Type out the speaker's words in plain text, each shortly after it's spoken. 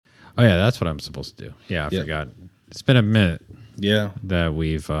Oh yeah, that's what I'm supposed to do. Yeah, I Yeah. forgot. It's been a minute Yeah, that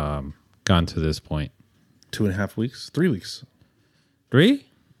we've gone to this point. 2.5 weeks, 3 weeks. 3?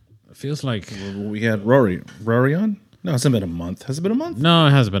 It feels like We had Rory on. No, it's been a month. Has it been a month? no,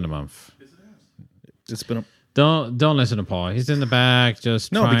 it hasn't been a month. It's been a Don't listen to Paul. He's in the back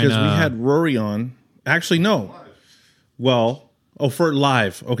just no trying because to, we had Rory on. Actually, no. Well, for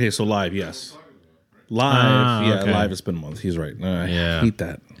live. Okay, so live, yes. Live, yeah, okay. live. It's been a month. He's right. I Yeah. hate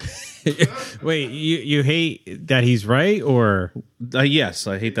that. Wait, you hate that he's right or Yes,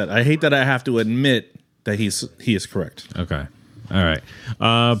 I hate that. I hate that I have to admit that he is correct. okay. All right.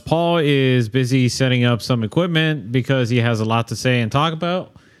 Paul is busy setting up some equipment because he has a lot to say and talk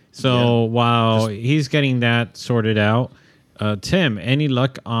about. So while he's getting that sorted out, Tim, any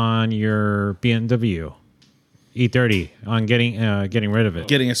luck on your BMW E30 on getting rid of it?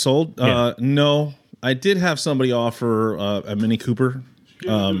 Getting it sold? Yeah. No. I did have somebody offer a Mini Cooper.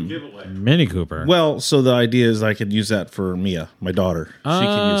 Mini Cooper. Well, so the idea is I could use that for Mia, my daughter. She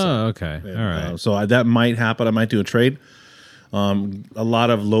can use that. Okay. All right. So that might happen. I might do a trade. A lot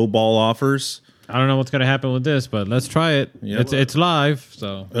of low ball offers. I don't know what's going to happen with this, but let's try it. Yeah. It's live,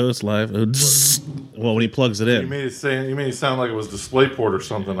 so Oh, it's live. Well, when he plugs it You in. made it sound like it was DisplayPort or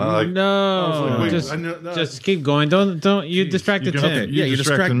something. I like. no, wait, just, I know- no. just keep going. Don't you distracted you Tim. can- Okay, yeah, you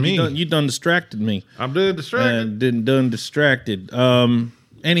distracted me. You done distracted me. I'm doing distracted. And done distracted.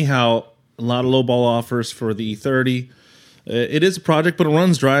 Anyhow, a lot of low ball offers for the E30. It is a project, but it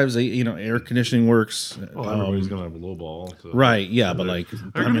runs, drives. Air conditioning works. Well, everybody's gonna have a low ball. So. Right, yeah, but like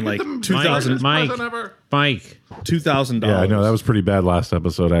I mean, like $2,000 Mike. Mike. $2,000. Yeah, I know that was pretty bad last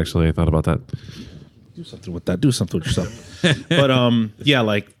episode. Actually, I thought about that. Do something with that. Do something with yourself. But yeah,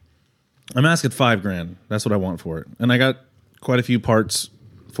 like I'm asking $5,000. That's what I want for it, and I got quite a few parts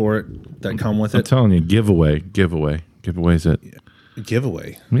for it that come with I'm it. telling you, giveaway's it.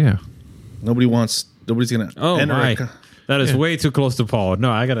 Giveaway. Yeah. Nobody's gonna. Oh enter my. a- That is way too close to Paul.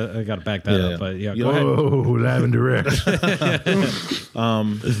 No, I gotta back that Yeah, up. yeah. But yeah, You go ahead. Oh, live and direct.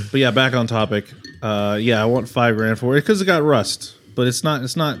 But yeah, back on topic. Yeah, I want $5,000 for it because it got rust, but it's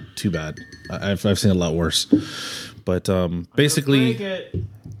not too bad. I've seen a lot worse. But basically,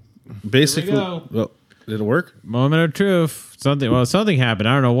 go. well, did it work? Moment of truth. Something happened.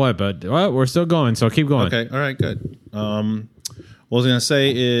 I don't know what, but we're still going. So keep going. Okay, all right, good. What I was gonna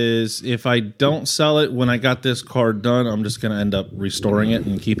say is, if I don't sell it when I got this car done, I'm just gonna end up restoring it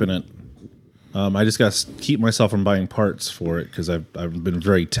and keeping it. I just got to keep myself from buying parts for it because I've been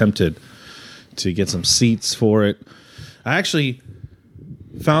very tempted to get some seats for it. I actually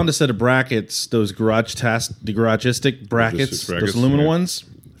found a set of brackets, those Garagistic brackets, those aluminum ones,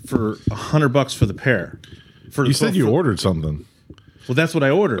 for $100 for the pair. You said you ordered something. Well, that's what I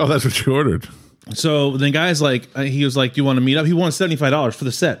ordered. Oh, that's what you ordered. So the guy's like, he was like, "Do you want to meet up?" He wanted $75 for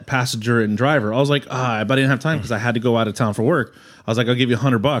the set, passenger and driver. I was like, but I didn't have time because I had to go out of town for work. I was like, "I'll give you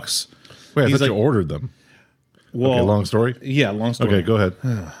 $100." Wait, I He's thought you like- ordered them. Well, Okay, long story. Yeah, long story. Okay, go ahead.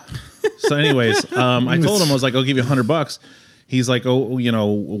 So, anyways, I told him, I was like, "I'll give you $100." He's like, "Oh,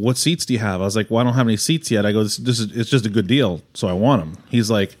 what seats do you have?" I was like, "Well, I don't have any seats yet." I go, "This is it's just a good deal, so I want them."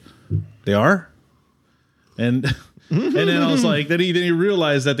 He's like, "They are," and then I was like, then he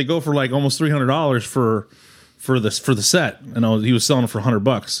realized that they go for like almost $300 for the set, and he was selling them for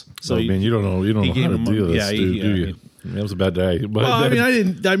 $100. So So, man, you don't know how gave to him do money. this, Yeah, dude, yeah, do you? That was a bad day. But well,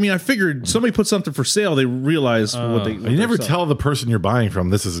 I mean, I figured somebody put something for sale. They realized what they. you never tell the person you're buying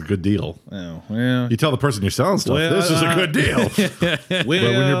from this is a good deal. Oh, yeah. You tell the person you're selling stuff, Well, this is a good deal. But when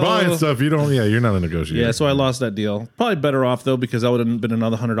you're buying stuff, you don't. Yeah, you're not a negotiator. Yeah, so I lost that deal. Probably better off though, because that would have been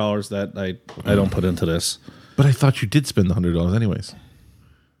another $100 that I don't put into this. But I thought you did spend the $100 anyways.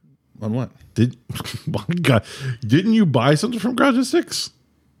 On what? My God, didn't you buy something from Garagistic?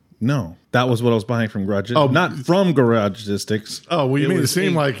 No, that was what I was buying from Garage. Oh. Not from Garagistic. Oh, well, you made it was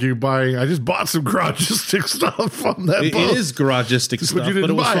seem a- like you buying. I just bought some Garagistic stuff from that. It post. is Garagistic But stuff, you didn't but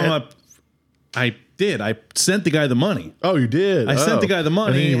it was buy from it. I did. I sent the guy the money. Oh, you did. I sent the guy the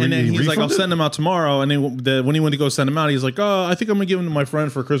money, and then he he's like, "I'll refunded? send him out tomorrow." And then when he went to go send him out, he's like, "Oh, I think I'm gonna give him to my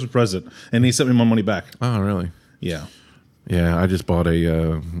friend for a Christmas present," and he sent me my money back. Oh, really? Yeah. Yeah, I just bought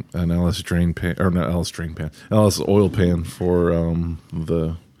an LS drain pan, or not LS drain pan, LS oil pan for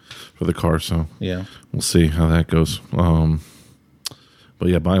the car. So Yeah. we'll see how that goes. But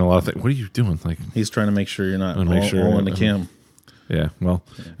yeah, buying a lot of things. What are you doing? Like, He's trying to make sure you're not make sure- all in the cam. yeah. Well,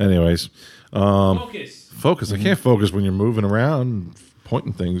 anyways, Focus. focus. I can't focus when you're moving around, and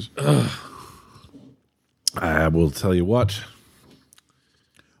pointing things. I will tell you what.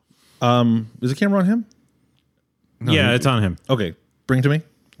 Is the camera on him? Yeah, it's on him. Okay, bring it to me.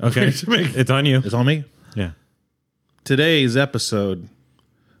 Okay, it's on you. It's on me. Yeah. Today's episode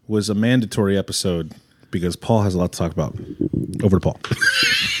was a mandatory episode because Paul has a lot to talk about. Over to Paul.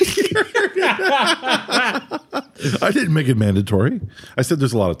 I didn't make it mandatory. I said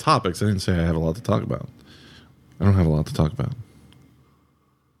there's a lot of topics. I didn't say I have a lot to talk about. I don't have a lot to talk about.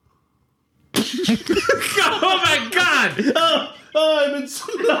 Oh my God! I've been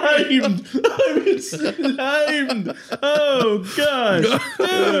slimed. Oh, gosh.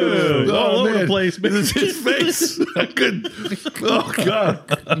 All over the place. It's his face. I couldn't. Oh,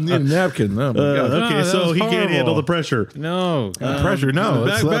 God. I need a napkin. Oh, my God. Okay, that so was he can't horrible. handle the pressure. No. Pressure, no.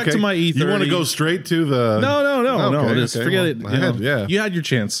 back to my E30. You want to go straight to the... No. Okay, Just okay. forget Well, it. You had your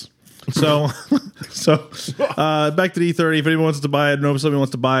chance. So, back to the E30. If anyone wants to buy it, know somebody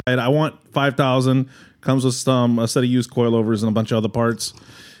wants to buy it. I want 5,000. Comes with a set of used coilovers and a bunch of other parts.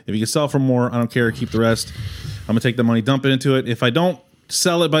 If you can sell for more, I don't care. Keep the rest. I'm gonna take the money, dump it into it. If I don't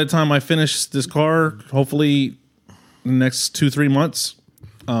sell it by the time I finish this car, hopefully in the next 2-3 months,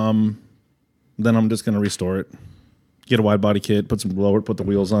 then I'm just gonna restore it. Get a wide body kit, put the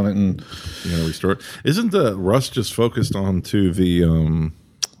wheels on it, and You're going to restore it. Isn't the rust just focused onto the, I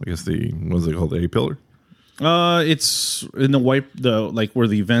guess what is it called, the A-pillar? it's in the like where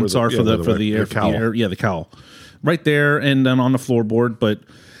the vents are for the cowl. air. Yeah, the cowl, right there, and then on the floorboard. But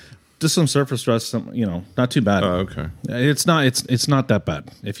just some surface rust, not too bad. Oh, okay. It's not that bad.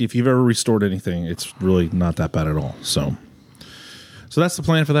 If you've ever restored anything, it's really not that bad at all. So that's the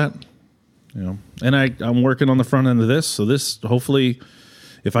plan for that. And I'm working on the front end of this. So this, hopefully,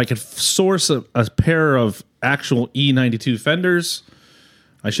 if I could source a pair of actual E92 fenders,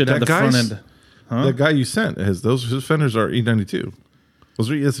 I should have the front end. The guy you sent his fenders are E92. Those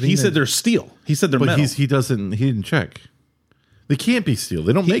are He said they're steel. He said they're but metal. he didn't check. They can't be steel.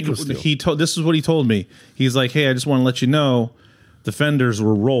 They don't make them steel. This is what he told me. He's like, hey, I just want to let you know the fenders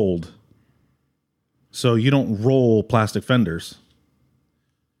were rolled. So you don't roll plastic fenders.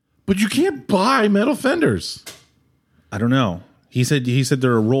 But you can't buy metal fenders. I don't know. He said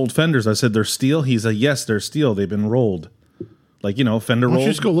they're rolled fenders. I said they're steel. He's like, yes, they're steel. They've been rolled. Like, fender Why don't rolled. you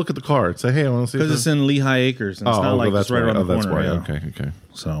just go look at the car and say, hey, I want to see Because it's in Lehigh Acres. And it's not like that's it's right why. around the That's corner. why. Yeah. Okay.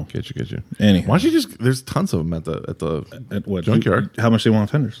 So, Get you. Anyhow. Why don't you just? There's tons of them at the at what junkyard. How much they want on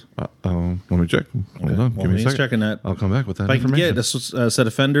fenders? Let me check. Hold on. Well, Give me a he's second. checking that. I'll come back with that If I can information. get a set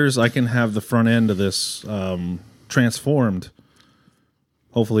of fenders, I can have the front end of this transformed.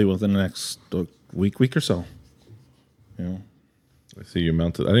 Hopefully within the next week or so. I see you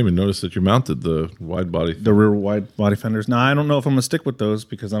mounted. I didn't even notice that you mounted the wide body. The rear wide body fenders. Now, I don't know if I'm going to stick with those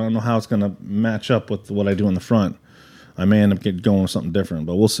because I don't know how it's going to match up with what I do in the front. I may end up going with something different,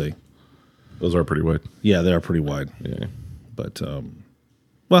 but we'll see. Those are pretty wide. Yeah, they are pretty wide. Yeah. But,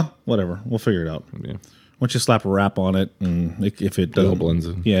 well, whatever. We'll figure it out. Yeah. Once you slap a wrap on it, and if it doesn't... all blends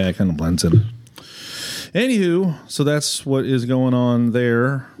in. Yeah, it kind of blends in. Anywho, so that's what is going on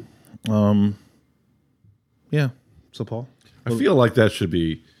there. Yeah. So, Paul? I feel like that should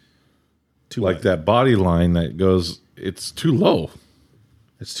be Too like wide. that body line that goes. It's too low.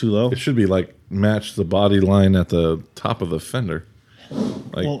 It's too low? It should be like match the body line at the top of the fender.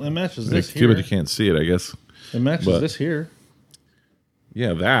 Like, Well, it matches this too bad here. you can't see it. I guess. It matches but- this here.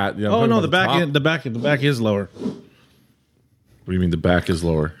 Yeah, that. Yeah, I'm Oh talking no, about the back top. end, the back is lower What do you mean the back is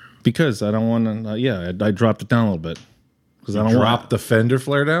lower? because I don't want to. I dropped it down a little bit because I don't Drop want. the fender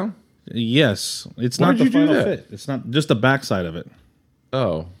flare down. Yes, it's Why not the did you do final that? fit. It's not just the back side of it,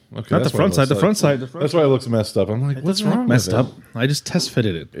 Oh, okay. not the front side. The front side. That's why it looks messed up. I'm like, what's wrong? Messed with up. I just test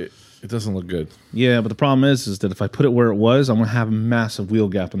fitted it. It doesn't look good. Yeah, but the problem is that if I put it where it was, I'm gonna have a massive wheel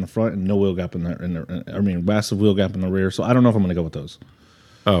gap in the front and no wheel gap in the. I mean, massive wheel gap in the rear. So I don't know if I'm gonna go with those.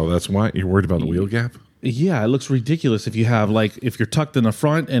 Oh, that's why you're worried about the wheel gap. Yeah, it looks ridiculous if you have if you're tucked in the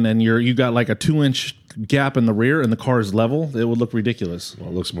front and then you got like a 2-inch gap in the rear and the car is level. It would look ridiculous. Well,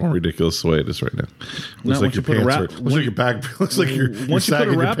 it looks more ridiculous the way it is right now. Now, Looks once like you your put a pants wrap- are. Looks like your back. Looks like you're. Once you put a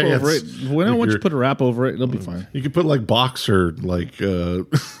sagging your wrap over pants. it, once you you're- put a wrap over it, it'll be fine. You could put like boxer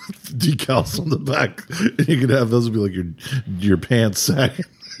decals on the back, and you could have those be like your pants sagging.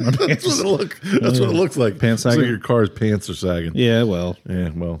 That's what it look. That's what it looks like. Pants Looks sagging? like your car's pants are sagging. Yeah, well,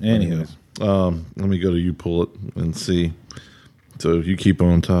 Yeah. Well. Anywho. anyways. Let me go to you pull it and see. So you keep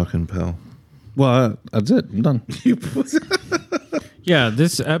on talking, pal. that's it. I'm done. Yeah,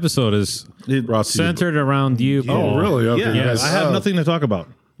 this episode is Brought to you- centered around you. Oh, Paul. really? Okay. Yeah, Yes. I have nothing to talk about.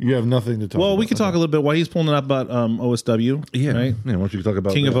 You have nothing to talk. Well, about. we could talk a little bit while he's pulling it up about OSW. Yeah. right. Yeah. Why don't you talk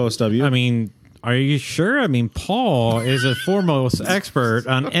about King of that? OSW. I mean, are you sure? I mean, Paul is a foremost expert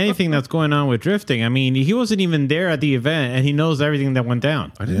on anything that's going on with drifting. I mean, he wasn't even there at the event, and he knows everything that went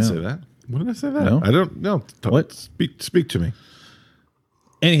down. I didn't say that. When did I say that? No? I don't know. What? Speak to me.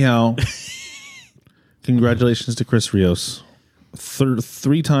 Anyhow, congratulations to Chris Rios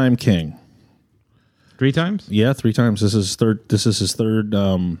three-time king. 3 times? Yeah, 3 times. This is his third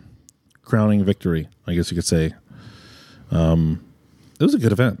crowning victory, I guess you could say. It was a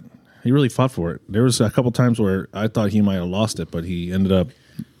good event. He really fought for it. There was a couple times where I thought he might have lost it, but he ended up.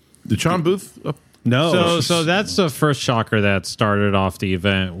 Did Sean Booth? No. So that's the first shocker that started off the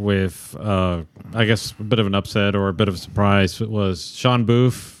event with, I guess, a bit of an upset or a bit of a surprise. It was Sean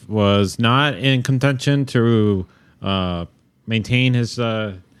Booth was not in contention to maintain his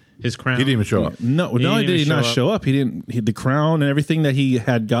crown. He didn't even show up. No, not only did he not show up, he didn't. The crown and everything that he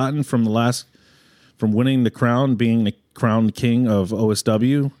had gotten from from winning the crown, being the crowned king of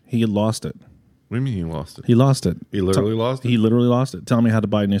OSW, he had lost it. What do you mean he lost it? He lost it. He literally lost it? He literally lost it. Tell me how to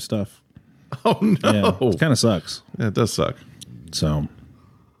buy new stuff. Oh, no. Yeah, it kind of sucks. Yeah, it does suck. So,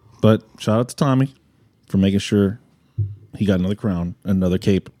 but shout out to Tommy for making sure he got another crown, another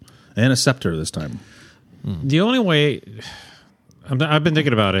cape, and a scepter this time. The only way I've been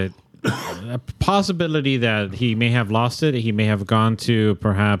thinking about it, a possibility that he may have lost it. He may have gone to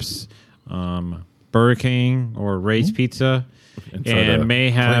perhaps Burger King or Ray's Pizza and may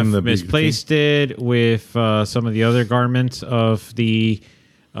have misplaced it with some of the other garments of the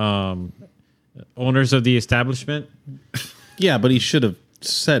owners of the establishment. Yeah, but he should have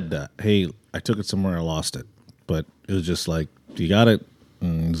said that. Hey, I took it somewhere, I lost it. But it was just like, you got it?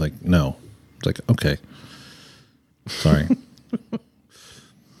 And he's like, no. It's like, okay. Sorry.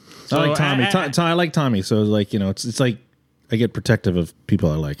 I like Tommy. I like Tommy. So it's like, it's like I get protective of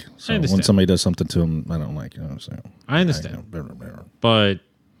people I like. So when somebody does something to them I don't like, so I understand. But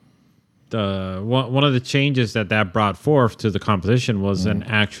one of the changes that brought forth to the competition was an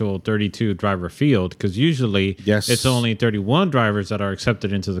actual 32 driver field, because usually it's only 31 drivers that are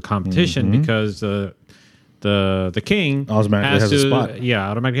accepted into the competition because the king automatically has a spot. Yeah,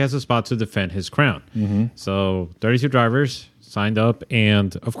 automatically has a spot to defend his crown. So 32 drivers signed up,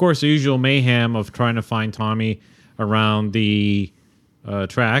 and of course the usual mayhem of trying to find Tommy around the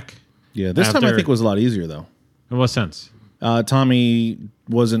track. Yeah, this time I think was a lot easier though. In what sense? Tommy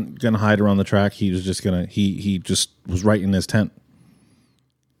wasn't going to hide around the track. He was just going to he just was right in his tent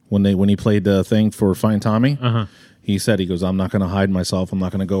when he played the thing for Find Tommy. He said, he goes, I'm not going to hide myself. I'm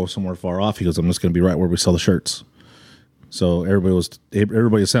not going to go somewhere far off. He goes, I'm just going to be right where we sell the shirts. So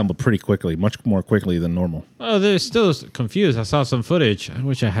everybody assembled pretty quickly, much more quickly than normal. Oh, they're still confused. I saw some footage. I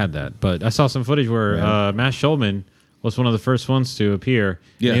wish I had that, but I saw some footage where Matt Schulman was one of the first ones to appear.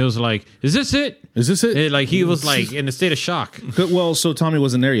 Yeah. And he was like, is this it? Is this it? Like he was like in a state of shock. Well, so Tommy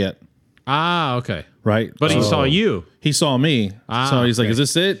wasn't there yet. Ah, okay. Right. But he saw you. He saw me. So he's like, is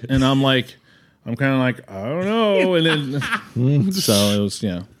this it? And I'm like, I'm kind of like, I don't know. And then, so it was,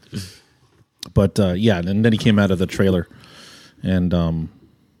 yeah. But and then he came out of the trailer. And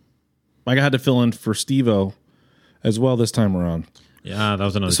I had to fill in for Steve-O as well this time around. Yeah, that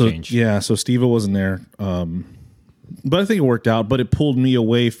was another change. Yeah, so Steve-O wasn't there. But I think it worked out. But it pulled me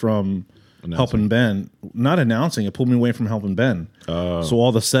away from helping Ben. Not announcing, it pulled me away from helping Ben. So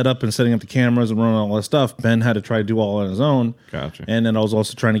all the setup and setting up the cameras and running all that stuff, Ben had to try to do all on his own. Gotcha. And then I was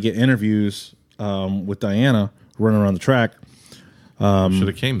also trying to get interviews with Diana running around the track. Should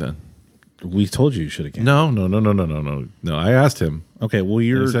have came then. We told you should have came. No. I asked him. Okay, well,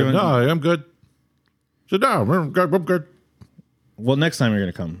 you're he said, going... No, I'm good. I said, no, I'm good. Well, next time you're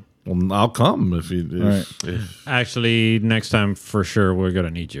going to come. Well, I'll come if you... Right. Actually, next time for sure we're going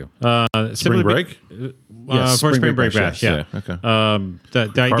to need you. Spring break? For spring break bash, yeah. Okay.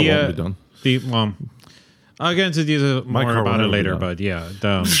 The car idea... won't be done. I'll get into details more about it later, but yeah.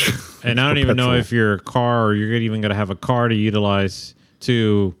 And I don't even know if your car or you're even going to have a car to utilize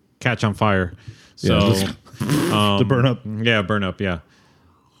to catch on fire. So to burn up. Yeah, burn up, yeah.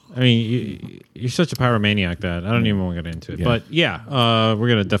 I mean, you're such a pyromaniac that I don't even want to get into it. Yeah. But yeah, we're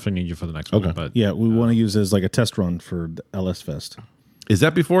going to definitely need you for the next one. But yeah, we want to use it as like a test run for the LS Fest. Is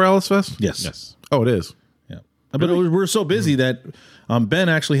that before LS Fest? Yes. Oh, it is? Yeah. Really? But we're so busy that Ben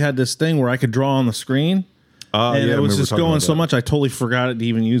actually had this thing where I could draw on the screen. And it was just going so much, I totally forgot to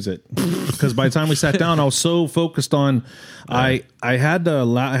even use it. Because by the time we sat down, I was so focused on. I had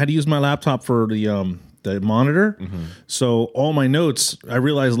to use my laptop for the monitor. So all my notes, I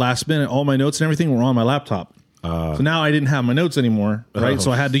realized last minute, all my notes and everything were on my laptop. So now I didn't have my notes anymore, right?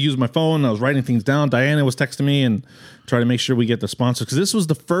 So I had to use my phone. I was writing things down. Diana was texting me and trying to make sure we get the sponsor, because this was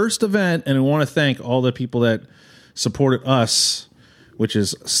the first event, and I want to thank all the people that supported us, which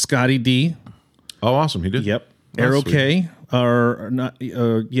is Scotty D. Oh, awesome! He did. Yep. Aero K, or not?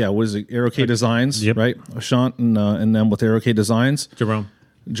 What is it? Aero K Designs, right? Ashant and them with Aero K Designs.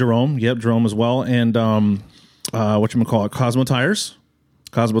 Jerome, yep, Jerome as well, and whatchamacallit, Cosmo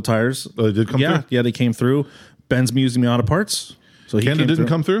Tires. Oh, they did come through? Yeah, they came through. Ben's Museum Auto Parts. So he Kenda came didn't through.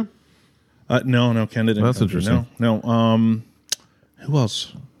 come through. No, Kenda didn't. That's come through. interesting. No. Who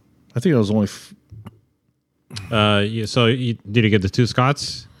else? I think I was only. So did you get the two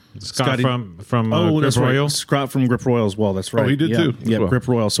Scots? Scott Scotty- from Oh, Grip that's Royal? right. Scott from Grip Royal as well. That's right. he did yeah. too, as Yeah, well. Grip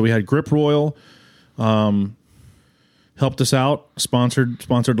Royal. So we had Grip Royal, helped us out, sponsored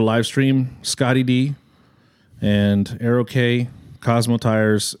the live stream. Scotty D, and Aero K, Cosmo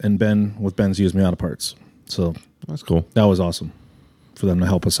Tires, and Ben with Ben's Used Miata Parts. So That's cool. that was awesome for them to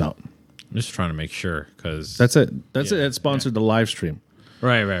help us out. I'm just trying to make sure because That's it. That's it. It sponsored the live stream.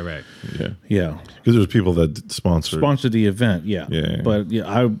 right. Yeah, Yeah. because there's people that sponsored. Sponsored the event. Yeah. Yeah. But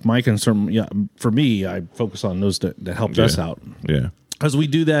my concern. Yeah. For me, I focus on those that helped us out. Yeah, Because we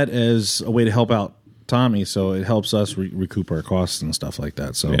do that as a way to help out Tommy, so it helps us recoup our costs and stuff like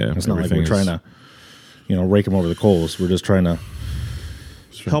that. So Yeah, it's not like everything we're is- trying to, rake them over the coals. We're just trying to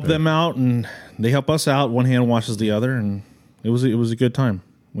help them out, and they help us out. One hand washes the other, and it was a good time.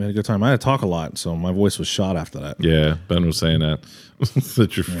 We had a good time. I had to talk a lot, so my voice was shot after that. yeah. Ben was saying that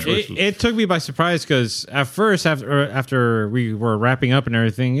that your choice was. It took me by surprise because at first, after we were wrapping up and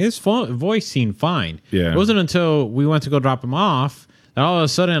everything, his voice seemed fine. Yeah. It wasn't until we went to go drop him off that all of a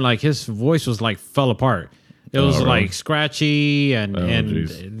sudden, like his voice was like fell apart. It was really? like scratchy and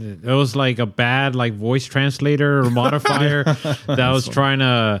jeez. it was like a bad like voice translator or modifier that was trying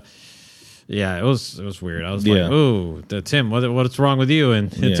to. Yeah, it was weird. I was Yeah. like, "Ooh, Tim, what's wrong with you?"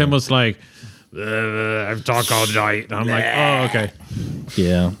 And Yeah. Tim was like, "I've talked all night." And I'm like, "Oh, okay,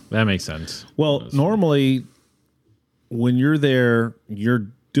 Yeah. that makes sense." Well, normally when you're there, you're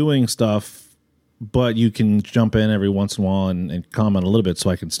doing stuff, but you can jump in every once in a while and comment a little bit, so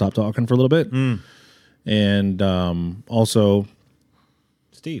I can stop talking for a little bit. And also,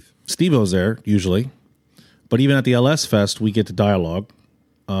 Steve-O's there usually, but even at the LS Fest, we get to dialogue.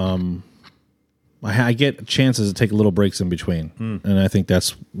 I get chances to take little breaks in between, and I think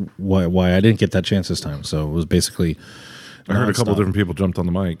that's why I didn't get that chance this time. So it was basically. I heard a couple nonstop. different people jumped on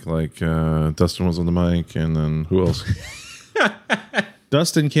the mic, like Dustin was on the mic, and then who else?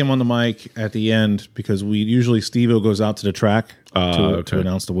 Dustin came on the mic at the end because we usually Steve-O goes out to the track to okay.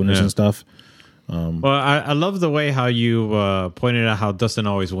 announce the winners Yeah. and stuff. Well, I love the way how you pointed out how Dustin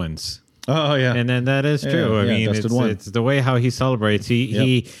always wins. Oh yeah, And then that is true. I mean, Dustin won. it's the way how he celebrates.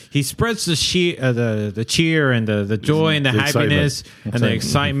 He spreads the cheer and the joy and the The happiness and the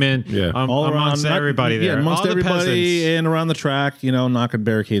excitement Yeah. all amongst around everybody there. amongst all the everybody peasants. and around the track. Knocking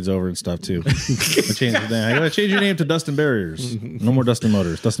barricades over and stuff too. I changed the name. I gotta change your name to Dustin Barriers. No more Dustin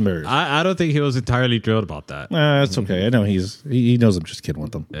Motors. Dustin Barriers. I don't think he was entirely thrilled about that. That's okay. I know he knows I'm just kidding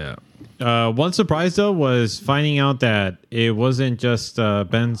with him. Yeah. One surprise though was finding out that it wasn't just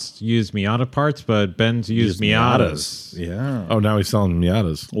Ben's used Miata parts, but Ben's used Miatas. Yeah. Oh, now he's selling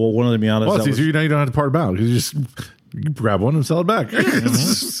Miatas. Well, one of the Miatas. Well, that it's easier now. You don't have to part them out. You just grab one and sell it back.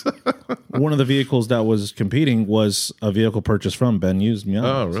 one of the vehicles that was competing was a vehicle purchased from Ben used Miata.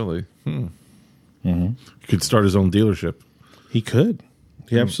 Oh, really? He could start his own dealership. He could.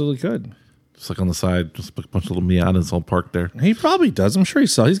 He absolutely could. Just like on the side, just a bunch of little Miatas all parked there. He probably does. I'm sure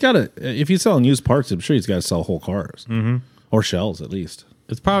he's got to. If he's selling used parts, I'm sure he's got to sell whole cars or shells at least.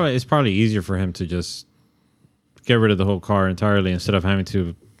 It's probably easier for him to just get rid of the whole car entirely instead of having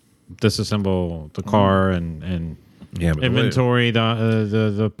to disassemble the car and Yeah, but inventory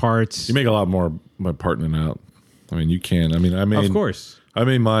the parts. you make a lot more by parting it out. I mean, you can. I mean, of course. I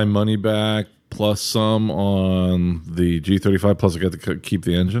made my money back plus some on the G35. Plus, I got to keep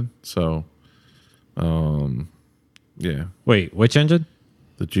the engine. So, yeah, Wait, which engine?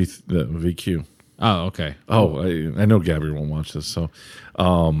 the VQ. Oh, okay. Oh, I know Gabby won't watch this, so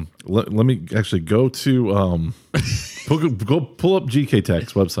let me actually go to go pull up GK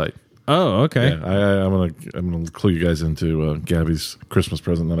Tech's website. Oh, okay. Yeah, I'm gonna clue you guys into Gabby's Christmas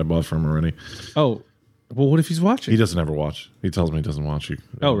present that I bought for him already. Oh, well, what if he's watching? He doesn't ever watch. He tells me he doesn't watch you.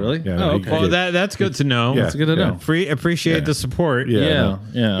 Oh, really? Yeah. Oh, no, okay. Well, that's good to know. Yeah. That's good to know. Appreciate the support. Yeah.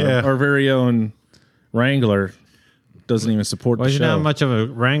 Yeah. Our very own Wrangler doesn't even support Well, the he's show. not much of a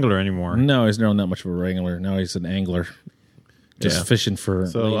wrangler anymore. No, he's not much of a Wrangler. Now he's an angler. Just Yeah. fishing for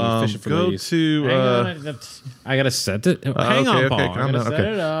So fishing for go ladies. to. Hang on, I gotta set it. Hang on, Paul. I calm gotta down. set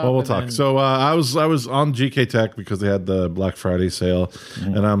it up. Well, we'll and talk. then- So I was on GK Tech because they had the Black Friday sale,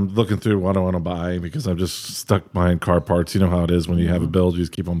 and I'm looking through what I want to buy because I'm just stuck buying car parts. You know how it is when you have a build, you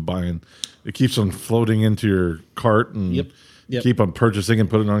just keep on buying. It keeps on floating into your cart, and Yep. keep on purchasing and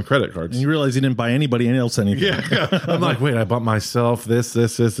putting on credit cards. And you realize you didn't buy anybody else anything. Yeah, I'm like, wait, I bought myself this.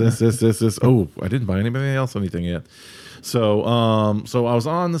 Oh, I didn't buy anybody else anything yet. So, so I was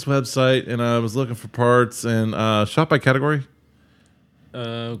on this website and I was looking for parts and shop by category.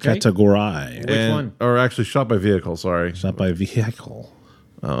 Okay. Category. Which one? Or actually, shop by vehicle. Sorry. Not by vehicle.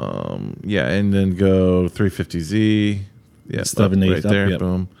 Yeah, and then go 350Z. Yeah, 780 right there. yep.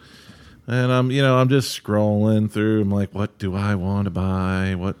 Boom. And I'm just scrolling through. I'm like, what do I want to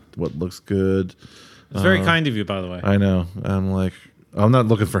buy? What looks good? It's very kind of you, by the way. I know. I'm like, I'm not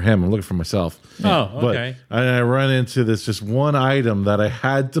looking for him. I'm looking for myself. Oh, okay. But I run into this just one item that I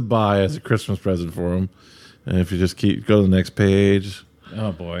had to buy as a Christmas present for him. And if you just go to the next page.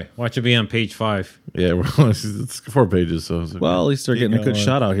 Oh, boy. Watch it be on page 5. Yeah, it's 4 pages. So it's Well, at least they're getting a good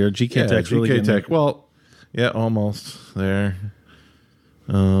shot out here. GK yeah, Tech's really GK getting Tech. Well, yeah, almost there.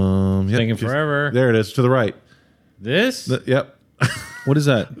 Yep, Taking forever. There it is to the right. This? Yep. What is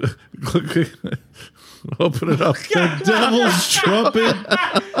that? Open it up. The Devil's Trumpet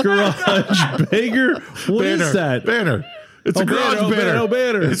Garage Bagger? What is that? Banner. It's a garage banner.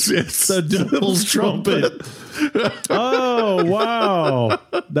 Banner. It's the Devil's Trumpet. Oh, wow.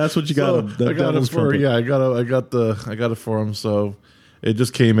 That's what you got. So, I got it for I got it for him. So it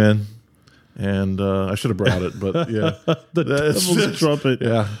just came in, and I should have brought it, but yeah, the Devil's Trumpet.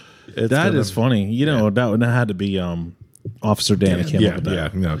 Yeah, That is funny. You know, that had to be Officer Dan that came up with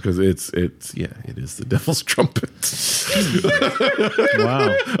that. no, because it is the Devil's Trumpet.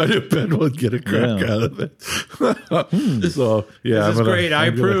 Wow. I knew Ben would get a crack out of it. So yeah, This is great. I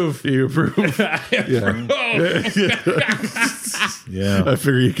approve. You approve? Yeah. Yeah. I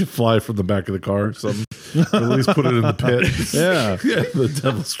figure you could fly from the back of the car or something. At least put it in the pit. Yeah. The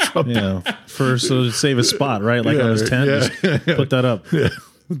Devil's Trumpet. Yeah. So to save a spot, right? Like on his tent. yeah, Just put that up.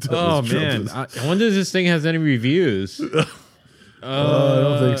 Oh, man. I wonder if this thing has any reviews. I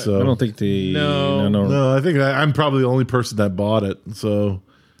don't think so. I don't think No. No, I think I'm probably the only person that bought it. So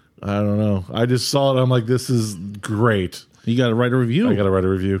I don't know. I just saw it. I'm like, this is great. You got to write a review. I got to write a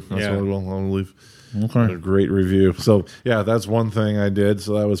review. That's Yeah. what I'll leave. Okay. A great review. So yeah, that's one thing I did.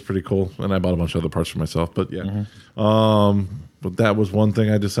 So that was pretty cool. And I bought a bunch of other parts for myself. But yeah, but that was one thing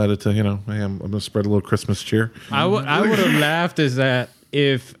I decided to. Hey, I'm going to spread a little Christmas cheer. I would have laughed is that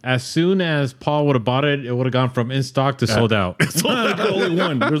if as soon as Paul would have bought it, it would have gone from in stock to sold out. There's only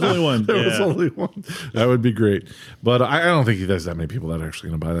one. There's only one. There was only one. That would be great. But I don't think there's that many people that are actually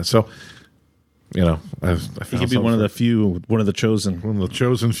going to buy that. So, I He could be one of the few, one of the chosen. One of the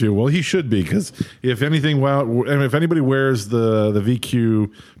chosen few. Well, he should be, because if anything, if anybody wears the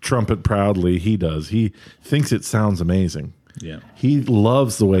VQ trumpet proudly, he does. He thinks it sounds amazing. Yeah. He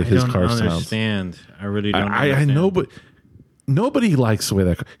loves the way his I car don't sounds. understand. I really don't. I know, but nobody likes the way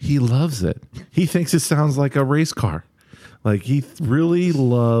that car. He loves it. He thinks it sounds like a race car. Like, he really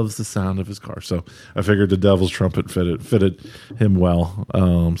loves the sound of his car. So I figured the Devil's Trumpet fitted him well.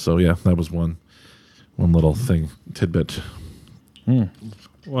 So yeah, that was one little tidbit.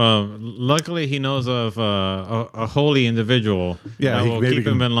 Well, luckily he knows of a holy individual. Yeah, that he will maybe keep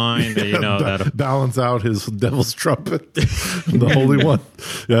him can- in line. That that balance out his Devil's Trumpet, the holy one.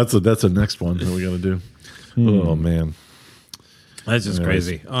 Yeah, that's the next one that we got to do. Oh man, that's just Anyways.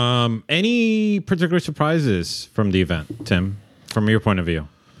 crazy. Any particular surprises from the event, Tim? From your point of view,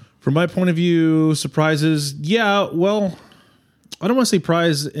 From my point of view, surprises. Yeah, well, I don't want to say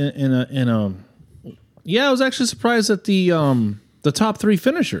prize in a. Yeah, I was actually surprised at the top 3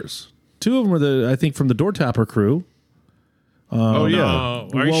 finishers. 2 of them were I think from the Door Tapper crew. oh yeah.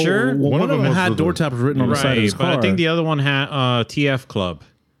 are you sure? One of them was had the- Door Tappers written on the side of his Right, car. but I think the other one had TF Club,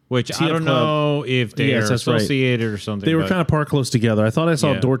 which I TF don't Club. know if they're Yes, that's right. associated or something. they were but- kind of parked close together. I thought I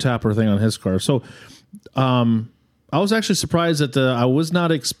saw Yeah. a Door Tapper thing on his car. So, I was actually surprised that I was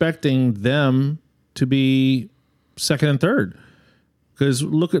not expecting them to be second and third. Because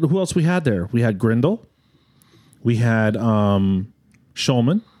look at who else we had there. We had Grindle. We had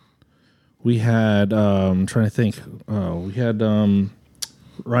Shulman. We had I'm trying to think. We had Ryan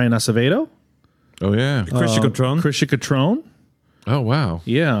Acevedo, Oh yeah. Christian Cotrone. Christian Cotrone. Oh wow.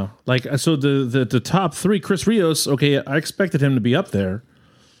 Yeah, like so the top 3. Chris Rios. Okay, I expected him to be up there,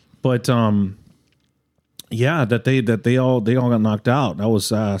 but yeah, that they all got knocked out. I was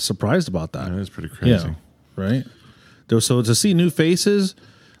surprised about that. That is pretty crazy. Yeah, right. So to see new faces,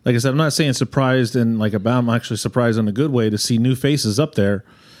 like I said, I'm not saying surprised in like I'm actually surprised in a good way to see new faces up there.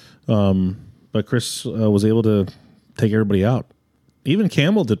 But Chris was able to take everybody out. Even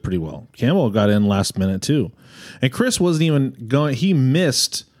Campbell did pretty well. Campbell got in last minute too, and Chris wasn't even going. He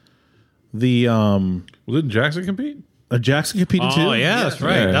missed the Well, didn't Jackson compete? Jackson competed too. Oh yeah, that's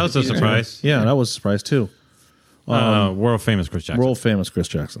right. Yeah. That was a surprise. Yeah, that was a surprise too. World famous Chris Jackson. World famous Chris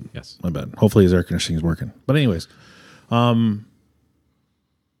Jackson. Yes. My bad. Hopefully his air conditioning is working. But anyways,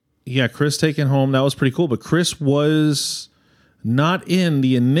 yeah, Chris taking home, that was pretty cool. But Chris was not in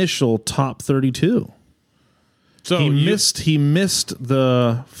the initial top 32. So he missed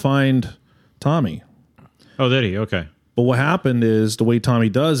the Find Tommy. Oh, did he? Okay. But what happened is the way Tommy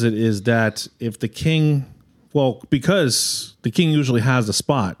does it is that if the king, because the king usually has a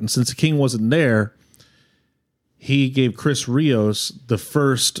spot, and since the king wasn't there, he gave Chris Rios the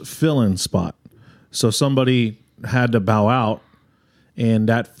first fill-in spot. So somebody had to bow out, and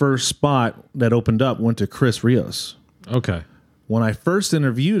that first spot that opened up went to Chris Rios. Okay. When I first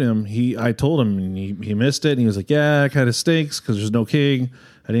interviewed him, I told him, and he missed it, and he was like, "Yeah, it kind of stinks because there's no king.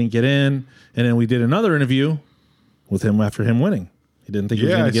 I didn't get in." And then we did another interview with him after him winning. He didn't think he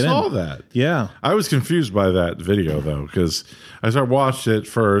was going to get in. I saw that. Yeah. I was confused by that video though, because as I watched it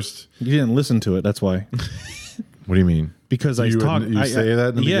first. You didn't listen to it. That's why. What do you mean? Because I talked. You say that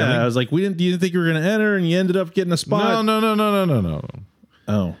in the beginning? I was like, you didn't think you were going to enter, and you ended up getting a spot. No.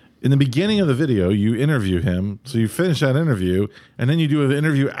 Oh. In the beginning of the video, you interview him, so you finish that interview, and then you do an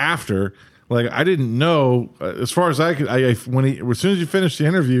interview after. Like I didn't know, as far as I could. As soon as you finished the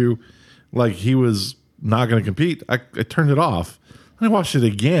interview, like he was not going to compete. I turned it off, and I watched it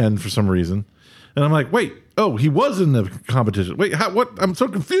again for some reason, and I'm like, wait, he was in the competition. Wait, what? I'm so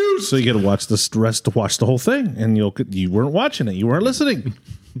confused. So you got to watch watch the whole thing, and you weren't watching it. You weren't listening.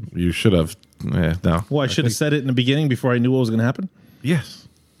 You should have. No. Well, I should have said it in the beginning before I knew what was going to happen. Yes.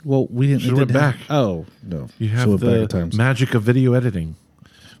 Well, we didn't. Should have went back. Oh no, You have the magic of video editing.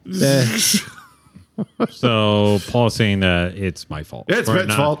 So Paul's saying that it's my fault. It's for Ben's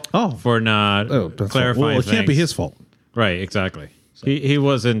not- fault. for not that's clarifying. Well, it can't be things. his fault. Right, exactly. He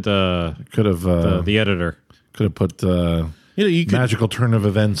wasn't Could have the editor. could have put You could magical turn of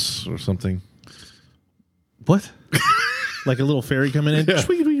events or something. what? Like a little fairy coming in.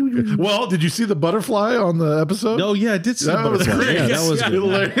 Yeah. Well, did you see the butterfly on the episode? Oh yeah, I did see That the was butterfly. great. Yeah, that was It good.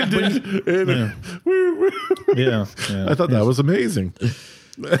 landed and Yeah, I thought that was amazing.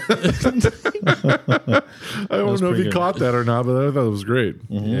 I don't know if pretty he good. caught that or not, but I thought it was great.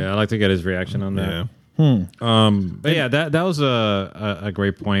 Yeah, I'd like to get his reaction on that. Yeah. But yeah, that was a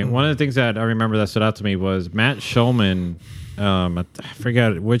great point. One of the things that I remember that stood out to me was Matt Shulman. I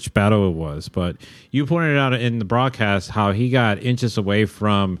forget which battle it was, but you pointed out in the broadcast how he got inches away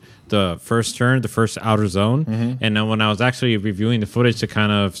from the first turn, the first outer zone. And then when I was actually reviewing the footage to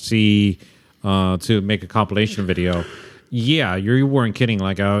kind of see, to make a compilation video, yeah, you weren't kidding.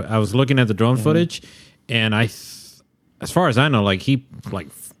 Like I was looking at the drone footage, and as far as I know, like he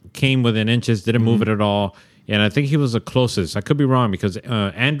came within inches, didn't move it at all. And I think he was the closest. I could be wrong because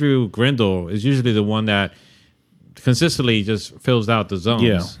Andrew Grindle is usually the one that consistently just fills out the zones.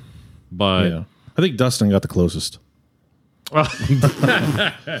 Yeah. But yeah. I think Dustin got the closest.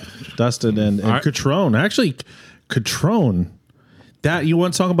 Dustin and Catrone. Actually, Catrone, that you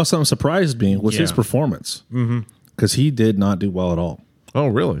want to talk about something surprised me was his performance. Because he did not do well at all. Oh,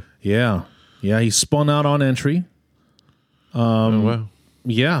 really? Yeah. Yeah, he spun out on entry. Wow.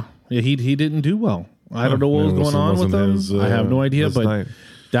 Yeah. He didn't do well. I don't know what was going on with him. I have no idea, but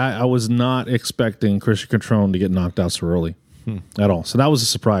that I was not expecting Christian Catrone to get knocked out so early at all. So that was a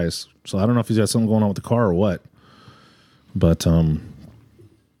surprise. So I don't know if he's got something going on with the car or what. But I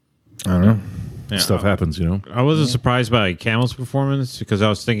don't know. yeah, Stuff happens, you know. I wasn't surprised by Camel's performance because I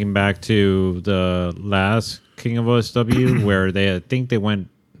was thinking back to the last King of OSW where I think they went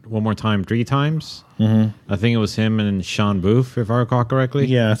one more time 3 times. I think it was him and Sean Booth, if I recall correctly.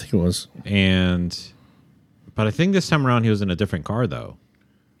 Yeah, I think it was. But I think this time around he was in a different car though.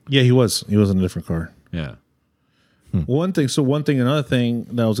 Yeah, he was. He was in a different car. Yeah. One thing, another thing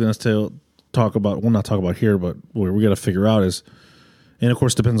that I was going to talk about, well, not talk about here, but we got to figure out is, and of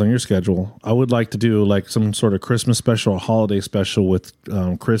course, depends on your schedule. I would like to do like some sort of Christmas special or holiday special with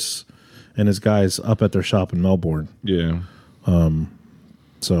Chris and his guys up at their shop in Melbourne. Yeah.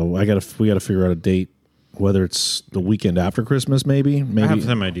 So we got to figure out a date, whether it's the weekend after Christmas, maybe. I have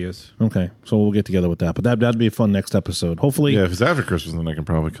some ideas. Okay, so we'll get together with that. But that'd be a fun next episode. Hopefully, Yeah, if it's after Christmas, then I can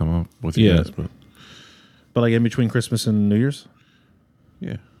probably come up with you guys. But like in between Christmas and New Year's.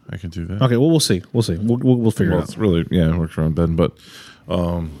 Yeah, I can do that. Okay, well we'll see. We'll figure Well, it out. it's really, it works around Ben, but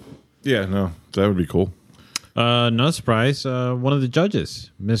yeah, no, that would be cool. No surprise. One of the judges,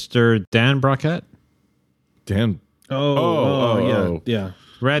 Mr. Dan Brockett. Dan. Yeah.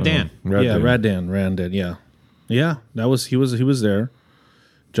 Rad Dan. Rad Dan. Yeah. That was he was there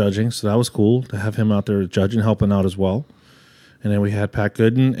judging, so that was cool to have him out there judging, helping out as well. And then we had Pat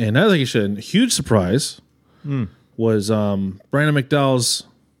Gooden, and I think huge surprise was Brandon McDowell's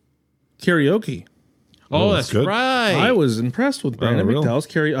karaoke. Oh, that's that's good. right. I was impressed with Brandon really? McDowell's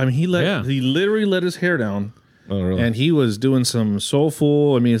karaoke. I mean, he literally let his hair down. Oh, really? And he was doing some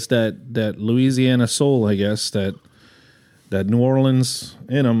soulful. I mean, it's that Louisiana soul, I guess, that New Orleans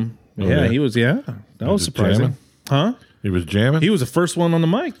in him. Oh, yeah, yeah. he was. Yeah, that was just surprising. jamming? Huh? He was jamming. He was the first one on the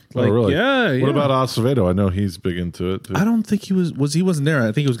mic. Oh, really? Yeah. What about Acevedo? I know he's big into it too. I don't think he was. He wasn't there. I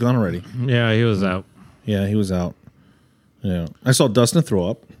think he was gone already. Yeah, he was out. Yeah, he was out. Yeah, I saw Dustin throw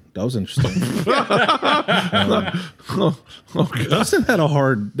up. That was interesting. Dustin had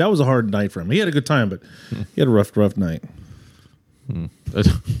that was a hard night for him. He had a good time, but he had a rough night.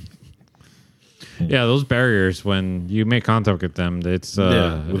 Yeah, those barriers when you make contact with them, it's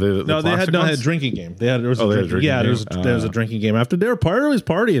No, they had a drinking game. There was a drinking game after they were always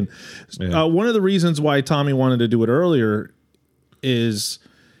partying. Yeah. One of the reasons why Tommy wanted to do it earlier is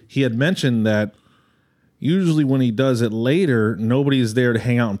he had mentioned that usually when he does it later, nobody's there to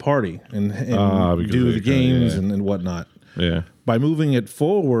hang out and party and do the games and whatnot. Yeah. By moving it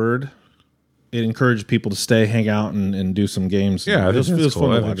forward, it encouraged people to stay, hang out, and do some games. Yeah, it was cool.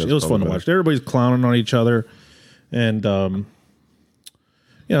 fun to watch. It was fun to watch. Everybody's clowning on each other, and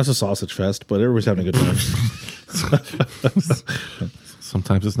it's a sausage fest, but everybody's having a good time.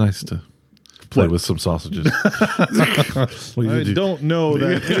 Sometimes it's nice to play with some sausages. I don't know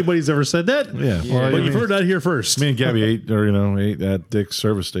that anybody's ever said that. Yeah, but you've heard that here first. Me and Gabby ate at Dick's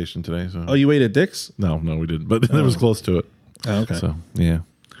service station today. So. Oh, you ate at Dick's? No, we didn't, but it was close to it. Oh, okay. So yeah.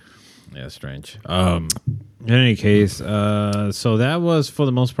 Yeah, strange. In any case, so that was for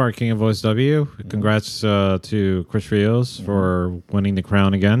the most part King of OSW. Congrats to Chris Rios for winning the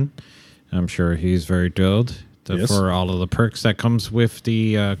crown again. I'm sure he's very thrilled for all of the perks that comes with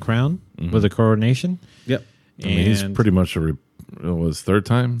the crown, with the coronation. Yep. I mean, he's pretty much third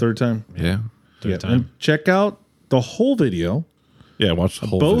time. Third time. Yeah. Third time. And check out the whole video. Yeah, watch the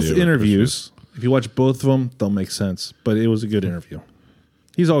whole both video interviews. If you watch both of them, they'll make sense. But it was a good interview.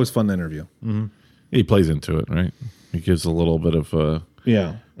 He's always fun to interview. Mm-hmm. He plays into it, right? He gives a little bit of and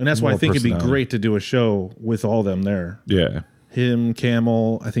that's why I think it'd be personality. great to do a show with all them there. Yeah. Him,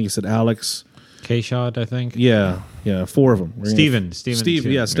 Camel, I think he said Alex. K-Shot, I think. Yeah, 4 of them. Stephen, Stephen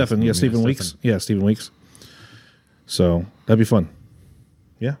Weeks. Yeah, Stephen Weeks. So that'd be fun.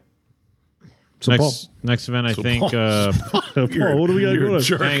 Yeah. So next event, I think. Paul, what do we got going?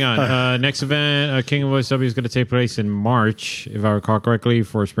 Hang on. Next event, King of OSW is going to take place in March, if I recall correctly,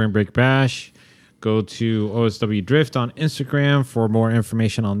 for Spring Break Bash. Go to OSW Drift on Instagram for more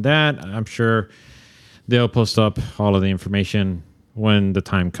information on that. I'm sure they'll post up all of the information when the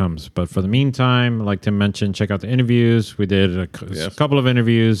time comes. But for the meantime, like Tim mentioned, check out the interviews. We did a couple of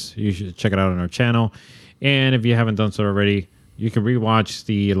interviews. You should check it out on our channel. And if you haven't done so already, you can rewatch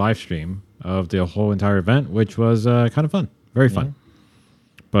the live stream of the whole entire event, which was kind of fun. Very fun.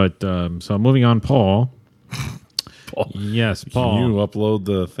 But so moving on, Paul. Yes, Paul. Can you upload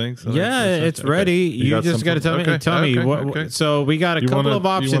the things? Yeah, it's ready. You just got to tell me. What, so we got a couple of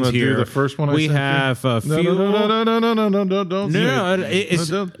options here. Do the first one. We have a fuel. No.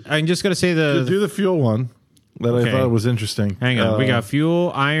 I'm just going to say do the fuel one that I thought was interesting. Hang on. We got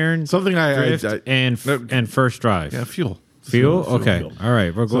fuel, iron, something drift, and first drive. Yeah, fuel. Fuel? Okay. All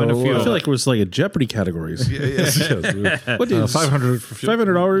right. We're going to fuel. I feel like it was like a Jeopardy categories. Yes. What is $500 for fuel?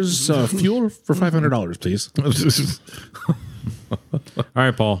 $500 fuel for $500, please. All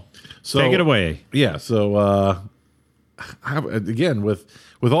right, Paul. So, take it away. Yeah. So again, with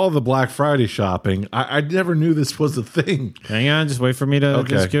all the Black Friday shopping, I never knew this was a thing. Hang on. Just wait for me to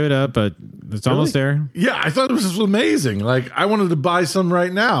just queue it up, but it's almost there. Yeah. I thought this was amazing. Like, I wanted to buy some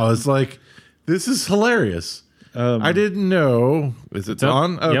right now. It's like, this is hilarious. I didn't know. Is it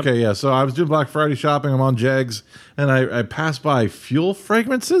on? Okay, yeah. So I was doing Black Friday shopping. I'm on Jegs, and I passed by fuel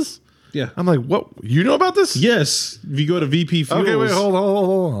fragrances. Yeah. I'm like, what? You know about this? Yes. If you go to VP Fuels. Okay, wait, hold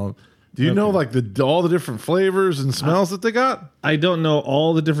on. Do you know like all the different flavors and smells that they got? I don't know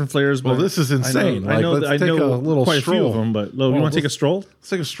all the different flavors. Well, this is insane. I know let's take a little quite stroll. a few of them, but you want to take a stroll? Let's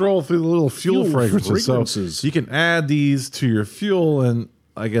take a stroll through the little fuel fragrances. So you can add these to your fuel, and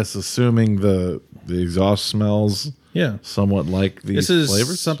I guess assuming the exhaust smells somewhat like these flavors. This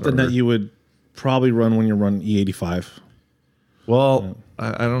is something that you would probably run when you run E85. Well,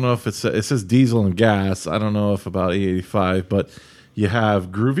 I don't know if it says diesel and gas. I don't know if about E85, but you have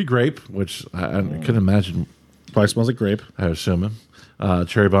Groovy Grape, which I couldn't imagine. Probably smells like grape. I assume.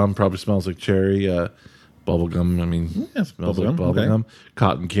 Cherry Bomb probably smells like cherry. Bubble gum, smells like bubble gum.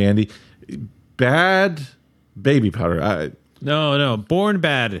 Cotton candy. Bad baby powder. No. Born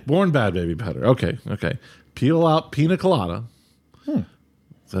bad baby powder. Okay. Peel out pina colada. So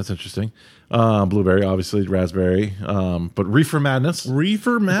that's interesting. Blueberry, obviously, raspberry. But Reefer Madness.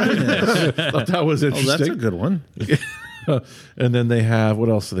 Thought that was interesting. Oh, that's a good one. And then they have, what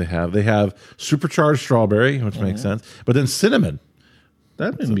else do they have? They have supercharged strawberry, which makes sense. But then cinnamon.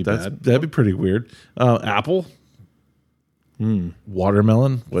 That wouldn't be bad. That'd be pretty weird. Apple.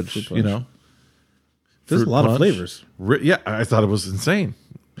 Watermelon, which, There's a fruit lot of punch. flavors. Yeah, I thought it was insane.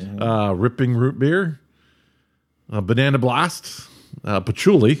 Ripping root beer, banana blast,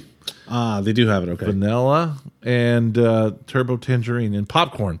 patchouli, They do have it. Okay. vanilla, and turbo tangerine and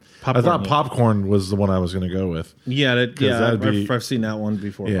popcorn. I Popcorn, thought yeah. popcorn was the one I was going to go with. Yeah, that'd be- I've seen that one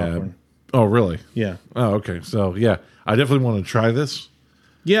before. Yeah. Popcorn. Oh, really? Yeah. Oh, okay. So yeah, I definitely want to try this.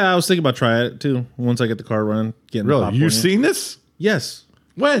 Yeah, I was thinking about trying it too. Once I get the car running, getting the Really? popcorn You've in. seen this? Yes.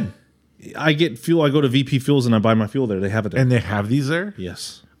 When? I get fuel. I go to VP Fuels and I buy my fuel there. They have it there. And they have these there?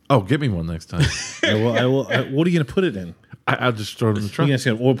 yes. Oh, get me one next time. I will. What are you going to put it in? I'll just throw it in the trunk. You're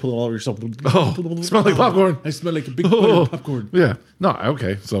going to put it all over yourself. Oh, smell like popcorn. I smell like a big Oh, popcorn. Yeah. No,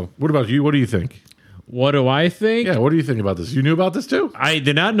 okay. So what about you? What do you think? What do I think? Yeah, what do you think about this? You knew about this too? I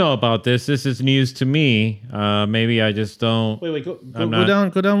did not know about this. This is news to me. Maybe I just don't. Wait. Go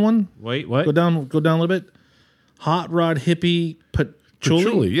not- down one. Wait, what? Go down a little bit. Hot rod hippie patchouli.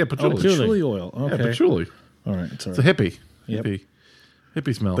 Patchouli. Yeah, patchouli. Oh, patchouli oil. Yeah, Okay. patchouli. All right. It's all It's a right. hippie. Yep.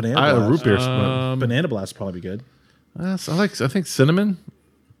 Hippie smell. Banana I blast. root beer smell. Banana blast would probably be good. I think cinnamon.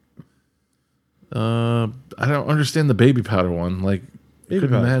 I don't understand the baby powder one. Like, I couldn't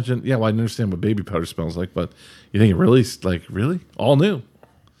powder. imagine. Yeah, well, I understand what baby powder smells like, but you think it really, like, really? All new?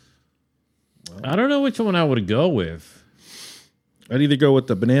 I don't know which one I would go with. I'd either go with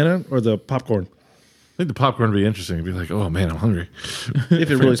the banana or the popcorn. I think the popcorn would be interesting. It'd be like, oh man, I'm hungry. If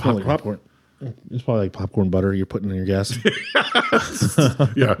it really smells like popcorn. It's probably like popcorn butter you're putting in your gas.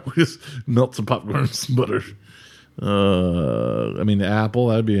 Yeah, we just melt some popcorn and some butter. I mean, the apple,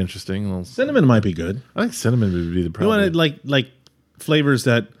 that'd be interesting. Well, Cinnamon might be good. I think cinnamon would be the You problem. wanted like flavors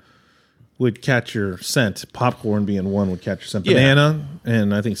that would catch your scent. Popcorn being one would catch your scent. Yeah. Banana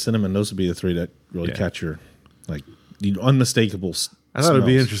and I think cinnamon. Those would be the three that really Yeah. catch your unmistakable. I thought it'd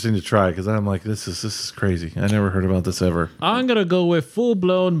be smells. interesting to try because I'm like, this is crazy. I never heard about this ever. I'm gonna go with full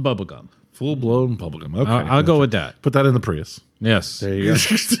blown bubblegum. Full blown bubblegum. Okay, I'll go with that. Put that in the Prius. Yes. There you go.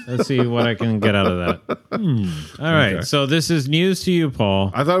 Let's see what I can get out of that. All right. Okay. So this is news to you,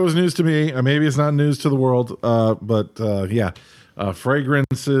 Paul. I thought it was news to me. Maybe it's not news to the world, but yeah,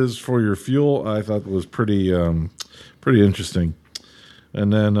 fragrances for your fuel. I thought was pretty interesting.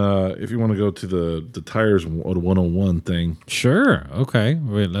 And then if you want to go to the tires 101 thing, Sure. Okay.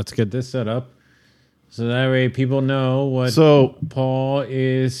 Wait, let's get this set up so that way people know what so Paul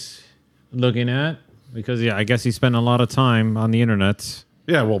is looking at. Because I guess he spent a lot of time on the internet.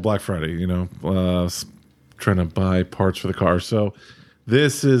 yeah, well, Black Friday, trying to buy parts for the car. So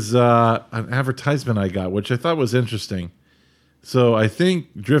this is an advertisement I got, which I thought was interesting. So I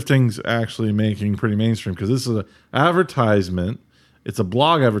think drifting's actually making pretty mainstream because this is an advertisement. It's a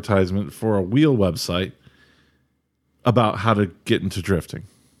blog advertisement for a wheel website about how to get into drifting.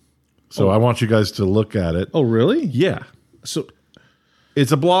 So I want you guys to look at it. Oh, really? Yeah. So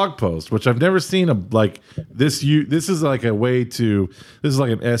It's a blog post, which I've never seen like this. This is like a way to. This is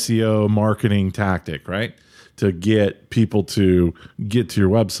like an SEO marketing tactic, right? To get people to get to your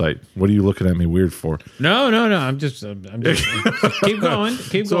website. What are you looking at me weird for? No. I'm just keep going.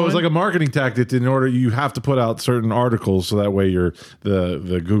 Keep So going. it was like a marketing tactic. In order, you have to put out certain articles so that way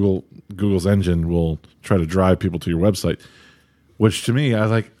the Google's engine will try to drive people to your website. Which to me,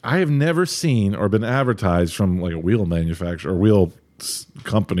 I have never seen or been advertised from like a wheel manufacturer or wheel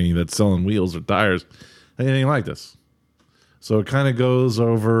company that's selling wheels or tires, anything like this. So it kind of goes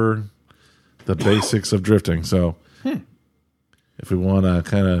over the basics of drifting. So if we want to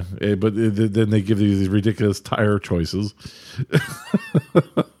kind of, then they give you these ridiculous tire choices.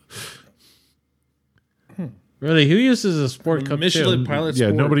 Really, who uses a sport cup? Michelin too? Pilot Yeah,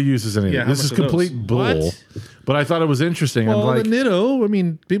 Sport. nobody uses any of Yeah, it. how This is much are those? complete bull. What? But I thought it was interesting. Well, I'm like, the Nitto. I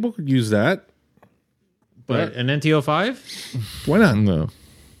mean, people could use that. But an NTO5? Why not? no.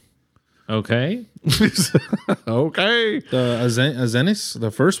 Okay. Okay. The Azenis, the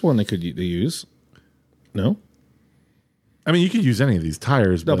first one they use. No, I mean, you could use any of these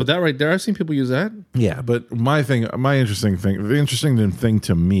tires. no, but that right there, I've seen people use that. Yeah, but the interesting thing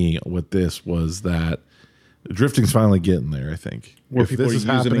to me with this was that drifting's finally getting there. I think Where If people are this is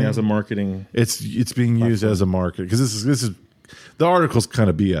using happening, it as a marketing. it's being used as a market because this is the article's kind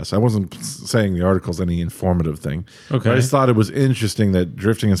of BS. I wasn't saying the article's any informative thing. Okay. I just thought it was interesting that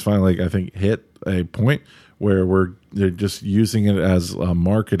drifting has finally, I think, hit a point where they're just using it as a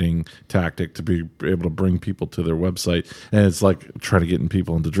marketing tactic to be able to bring people to their website, and it's like trying to get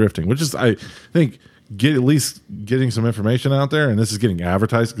people into drifting, which is I think at least getting some information out there, and this is getting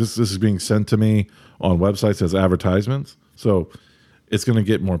advertised because this is being sent to me on websites as advertisements. So it's going to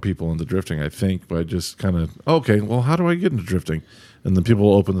get more people into drifting, I think, by just kind of, okay, well, how do I get into drifting? And then people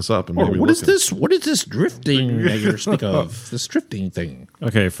will open this up and maybe What is looking. this? What is this drifting that you're speaking of? This drifting thing.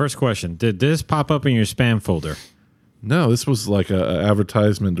 Okay, first question. Did this pop up in your spam folder? No, this was like a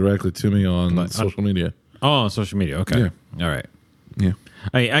advertisement directly to me on social media. Oh, on social media. Okay. Yeah. All right. Yeah.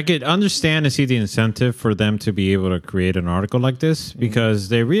 I could understand and see the incentive for them to be able to create an article like this because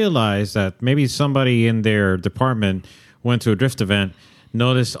they realize that maybe somebody in their department went to a drift event,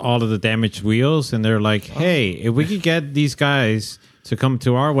 noticed all of the damaged wheels, and they're like, hey, if we could get these guys to come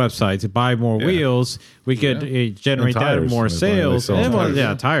to our website to buy more wheels, we could generate that tires. more They sales. sell And,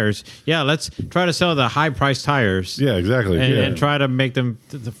 tires. tires. Yeah, let's try to sell the high-priced tires. Yeah, exactly. And try to make them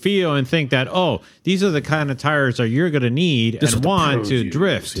feel and think that, oh, these are the kind of tires that you're going to need and want to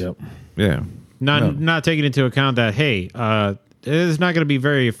drift. Yep. Yeah. Not taking into account that, hey, it's not going to be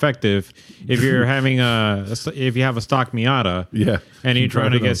very effective if you're having if you have a stock Miata, and you're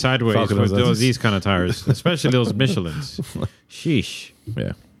trying to get sideways with these kind of tires, especially those Michelins. Sheesh.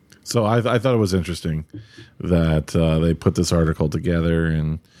 Yeah. So I thought it was interesting that they put this article together,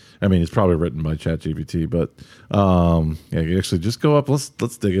 and I mean it's probably written by ChatGPT, but you actually just go up. Let's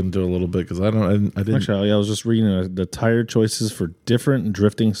dig into it a little bit because I didn't. Actually, I was just reading the tire choices for different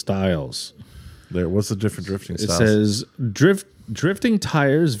drifting styles. What's the different drifting It styles? says drifting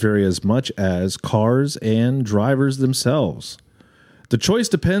tires vary as much as cars and drivers themselves. The choice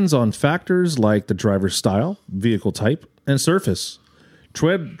depends on factors like the driver's style, vehicle type, and surface.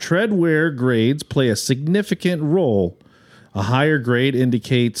 Tread wear grades play a significant role. A higher grade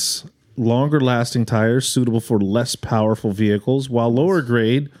indicates longer lasting tires suitable for less powerful vehicles, while lower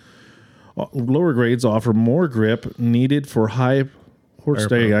grades offer more grip needed for high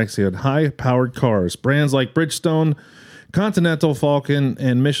powered cars. Brands like Bridgestone, Continental, Falcon,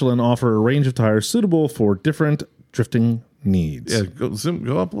 and Michelin offer a range of tires suitable for different drifting needs. Yeah, go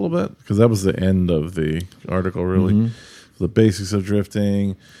up a little bit because that was the end of the article. Really, the basics of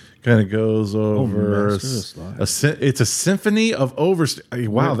drifting kind of goes over. It's a symphony of oversteering.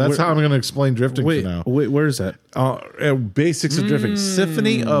 Wow, that's how I'm going to explain drifting for now. Wait, where is that? Basics of drifting,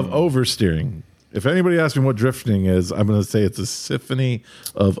 symphony of oversteering. If anybody asks me what drifting is, I'm going to say it's a symphony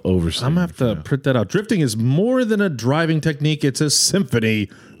of oversteering. I'm going to have to print that out. Drifting is more than a driving technique. It's a symphony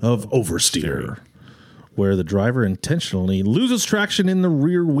of oversteer, where the driver intentionally loses traction in the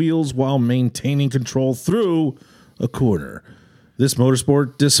rear wheels while maintaining control through a corner. This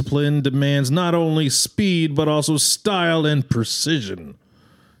motorsport discipline demands not only speed, but also style and precision.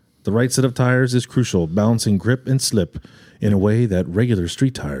 The right set of tires is crucial, balancing grip and slip in a way that regular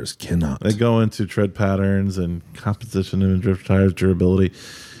street tires cannot. They go into tread patterns and composition and drift tires, durability.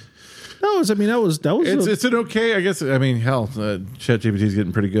 That was. It's an okay, I guess. I mean, hell, ChatGPT is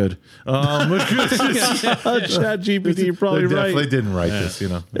getting pretty good. ChatGPT, you're probably they definitely right. didn't write this, you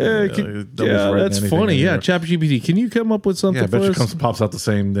know. That's funny. Yeah, ChatGPT, can you come up with something? Yeah, I bet for you us? pops out the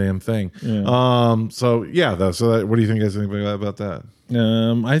same damn thing. Yeah. What do you think guys think about that?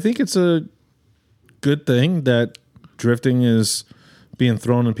 I think it's a good thing that drifting is being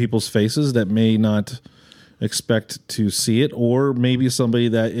thrown in people's faces that may not expect to see it, or maybe somebody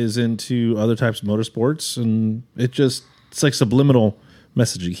that is into other types of motorsports, and it's like subliminal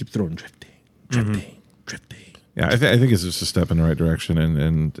message. You keep throwing drifting. Yeah, I think it's just a step in the right direction,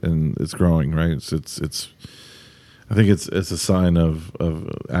 and it's growing, right? It's I think it's a sign of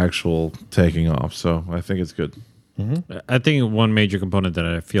actual taking off. So I think it's good. I think one major component that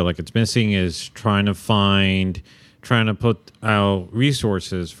I feel like it's missing is trying to put out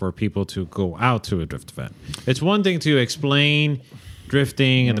resources for people to go out to a drift event. It's one thing to explain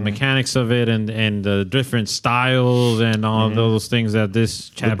drifting and the mechanics of it and the different styles and all of those things that this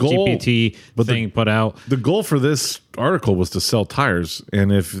ChatGPT thing put out. The goal for this article was to sell tires,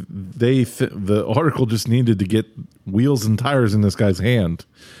 and if the article just needed to get wheels and tires in this guy's hand,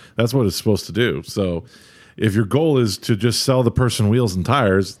 that's what it's supposed to do. So if your goal is to just sell the person wheels and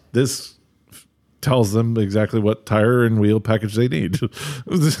tires, this tells them exactly what tire and wheel package they need.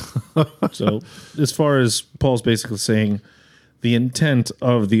 So as far as Paul's basically saying, the intent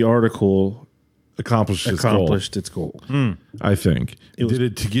of the article accomplished its goal. I think. Did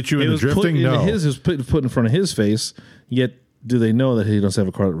it to get you into drifting? It No. was put in front of his face, yet do they know that he doesn't have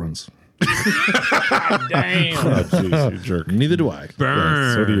a car that runs? Damn. Oh, geez, you jerk. Neither do I.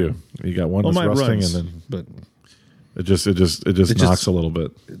 Yeah, so do you. You got one that's mine rusting, runs, and then but it just knocks a little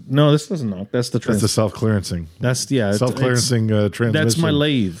bit. no, this doesn't knock. That's the That's the self-clearancing. self-clearancing transmission. That's my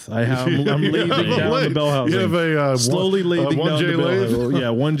lathe. I'm laving down the bell housing. You have a slowly lathing down 1J the bell lathe? housing.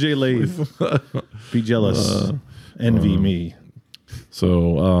 Yeah, 1J lathe. Be jealous. Envy me.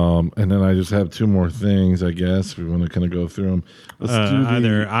 So, and then I just have two more things, I guess. We want to kind of go through them. Let's do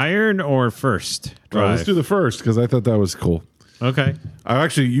Either iron or first drive. let's do the first because I thought that was cool. Okay.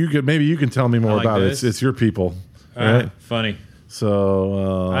 Actually, maybe you can tell me more like about this. it. It's your people, right? Funny.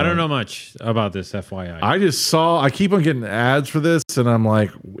 So I don't know much about this, FYI. I keep on getting ads for this, and I'm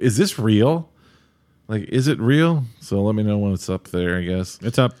like, is this real? Like, is it real? So let me know when it's up there, I guess.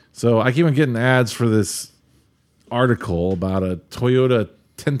 It's up. So I keep on getting ads for this article about a Toyota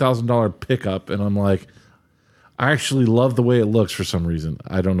 $10,000 pickup, and I'm like, I actually love the way it looks for some reason.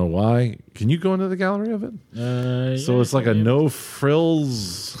 I don't know why. Can you go into the gallery of it? So it's like a no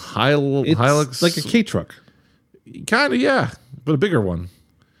frills Hilux, like a K truck. kind of, yeah, but a bigger one.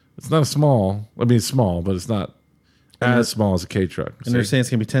 It's not a small. I mean, it's small, but it's not as small as a K truck. And they're saying it's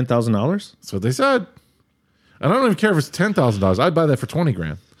gonna be $10,000. That's what they said. And I don't even care if it's $10,000. I'd buy that for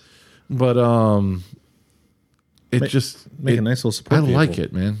 $20,000. But it just Make a nice little support. I like vehicle.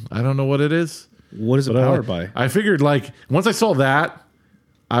 it, man. I don't know what it is. What is it But powered by? I figured like once I saw that,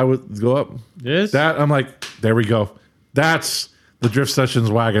 I would go up. This? That I'm like, there we go. That's the Drift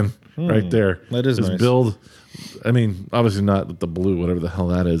Sessions wagon right there. That is This nice. build. I mean, obviously not the blue, whatever the hell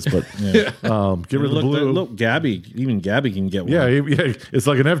that is, but get rid of the blue. Look, Gabby. Even Gabby can get one. Yeah, it's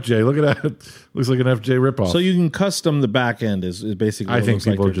like an FJ. Look at that. Looks like an FJ ripoff. So you can custom the back end. Is basically. I what it think looks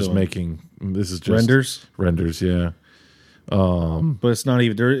like people are they're just doing. making this is just Renders? yeah. But it's not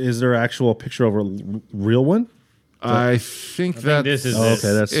even. Is there actual picture of a real one? I think that this is Oh,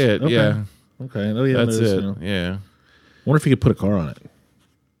 okay, that's it. okay. Yeah, Okay. Oh, yeah, that's there's, it. you know. Yeah. Wonder if you could put a car on it.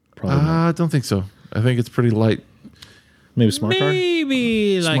 Probably not. I don't think so. I think it's pretty light. Maybe a smart car.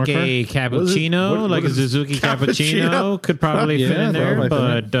 Maybe like Smart car? a cappuccino, What like a is it? Suzuki cappuccino Cappuccino? could probably fit Yeah, in there, probably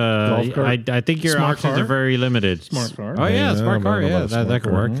but Golf cart? I think your Smart options car? are very limited. Smart car. Oh yeah, Yeah, smart I car. don't know Yeah, about a that smart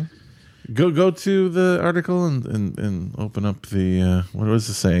could car. work. Go to the article and open up the what was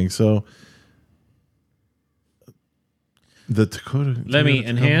the saying? So the Dakota. Let me Toyota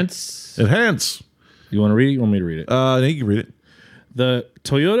enhance. enhance. You want to read it? You want me to read it? You can read it. The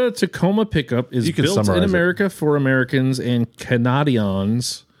Toyota Tacoma pickup is You can built in summarize it. America for Americans and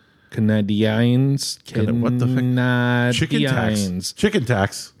Canadians. Canadians. What the heck? Chicken tax. Canadians. Chicken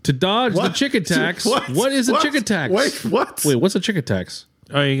tax. To dodge the What? chicken tax. What? What is a What? chicken tax? Wait, what? Wait, what's a chicken tax?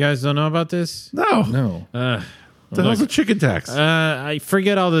 Oh, you guys don't know about this? No. No. What the hell's a chicken tax? I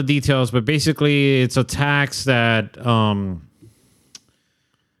forget all the details, but basically, it's a tax that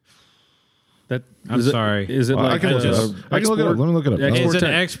That I'm is it- sorry. Is it Well, like I can look it up. I can look it up. Let me look it up. Export it's an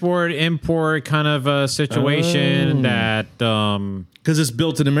tax. export import kind of a situation that Because it's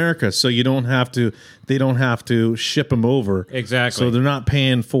built in America, so you don't have to. They don't have to ship them over. Exactly. So they're not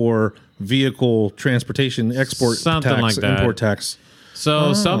paying for vehicle transportation, export Something tax, like that. import tax.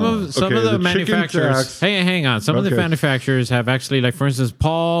 So some of Okay, the the chicken manufacturers, tax- hang on. Some of the Okay. manufacturers have actually, like for instance,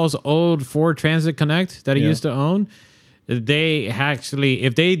 Paul's old Ford Transit Connect that he Yeah. used to own. They actually,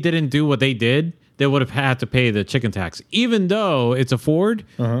 if they didn't do what they did, they would have had to pay the chicken tax, even though it's a Ford.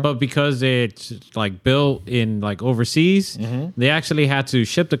 But because it's like built in like overseas, they actually had to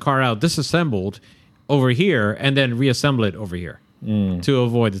ship the car out disassembled over here and then reassemble it over here to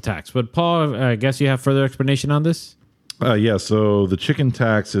avoid the tax. But Paul, I guess you have further explanation on this. Yeah, so the chicken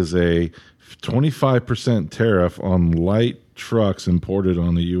tax is a 25% tariff on light trucks imported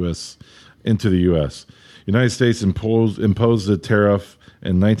on the U.S. into the U.S. United States imposed the tariff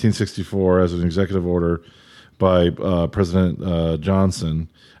in 1964 as an executive order by President Johnson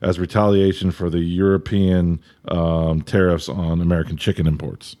as retaliation for the European tariffs on American chicken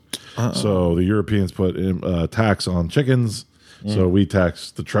imports. So the Europeans put tax on chickens, so we tax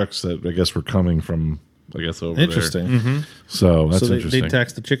the trucks that I guess were coming from, I guess, over Interesting. there. So that's So they interesting.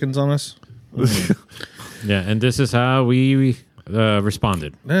 tax the chickens on us. Yeah, and this is how we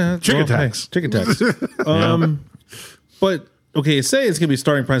responded. Chicken tax. Chicken tax. But okay, say it's gonna be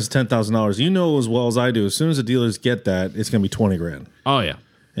starting price of $10,000. You know as well as I do. As soon as the dealers get that, it's gonna be $20,000, Oh yeah.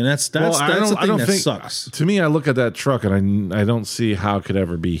 and that's the thing that sucks. To me, I look at that truck and I don't see how it could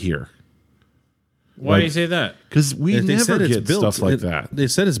ever be here Why do you say that? because we If they never said it's get built- stuff like it- that. They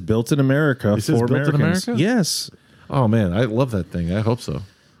said it's built in America It says for built in Americans. America? Yes. Oh man, I love that thing. I hope so.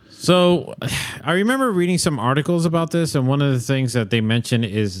 So I remember reading some articles about this, and one of the things that they mentioned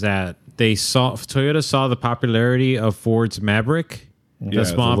is that Toyota saw the popularity of Ford's Maverick the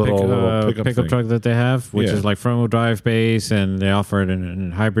small pickup thing. truck that they have, which Yeah. is like front-wheel drive base, and they offer it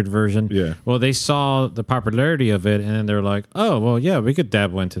in a hybrid version. Yeah. Well, they saw the popularity of it, and then they're like, "Oh, well, yeah, we could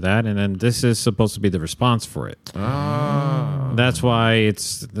dabble into that." And then this is supposed to be the response for it. That's why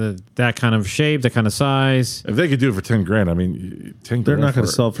it's that kind of shape, that kind of size. If they could do it for 10 grand, I mean, 10 They're grand not going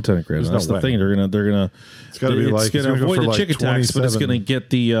to for- sell it for 10 grand. There's That's no the way. thing. They're gonna. It's got to be like going to avoid the like chicken tax, but it's going to 27. get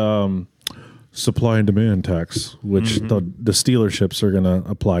the supply and demand tax, which the dealerships are going to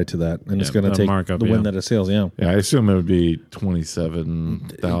apply to that, and it's Yeah, going to the take markup, the yeah. wind out of sales. Yeah. Yeah, I assume it would be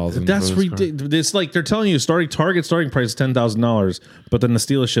 27,000. That's ridiculous. It's like they're telling you starting price is $10,000, but then the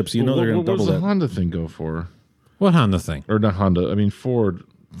dealerships, you know, they're going to What double does the that. Honda thing go for? What Honda thing? Or not Honda? I mean Ford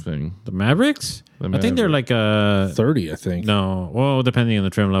thing. The Mavericks? The I think they're like 30, I think. no, well, depending on the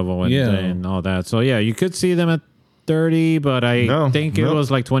trim level and, Yeah. and all that. So yeah, you could see them at 30, but I think it was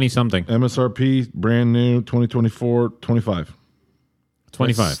like 20 something, MSRP, brand new, 2024, 25.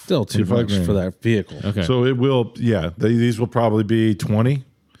 25. Still too 25 much grand. for that vehicle. Okay. So it will, these will probably be 20.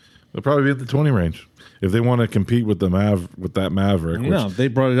 They'll probably be at the 20 range. If they want to compete with that Maverick. Which, No, if they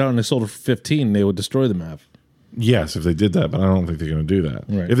brought it out and they sold it for 15, they would destroy the Mav. yes, if they did that, but I don't think they're going to do that.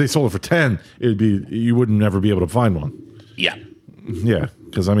 Right. If they sold it for 10, you would never be able to find one. Yeah. Yeah,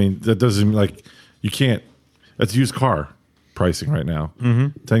 because I mean that doesn't you can't. That's used car pricing right now.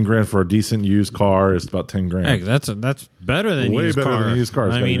 10 grand for a decent used car is about 10 grand. Hey, that's better than Way used better car. than used cars.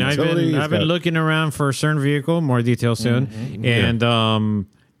 It's I got mean, utility, I've been got- looking around for a certain vehicle. More details soon,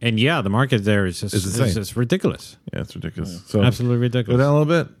 and yeah, the market there is just It's insane. it's just ridiculous. Yeah, it's ridiculous. So Absolutely go ridiculous. down a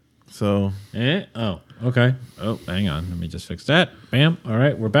little bit. So Oh, okay. Oh, hang on. Let me just fix that. Bam. All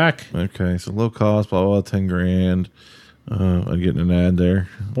right, we're back. okay, so low cost, blah blah, 10 grand. I'm getting an ad there.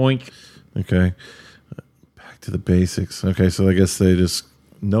 Boink. Okay, back to the basics. Okay, so I guess they just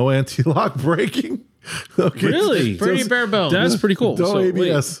no anti-lock braking. Okay, Really? Pretty bare bones. That's pretty cool. No So,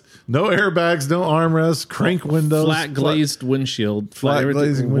 ABS, no airbags, no armrests, crank windows, Flat glazed windshield. flat everything-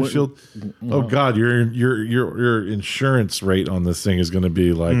 glazing windshield. Oh God, your insurance rate on this thing is going to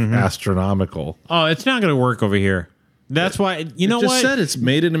be like astronomical. Oh, it's not going to work over here. That's why. You know just what? said it's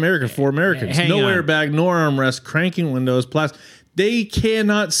made in America for Americans. Hang no on. airbag, no armrest, cranking windows, plastic. They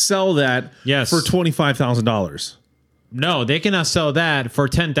cannot sell that Yes. for $25,000. No, they cannot sell that for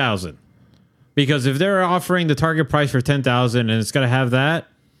 10,000. Because if they're offering the target price for 10,000 and it's going to have that,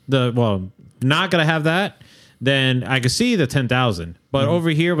 not going to have that, then I could see the 10,000. But over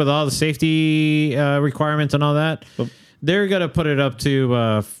here with all the safety requirements and all that, they're going to put it up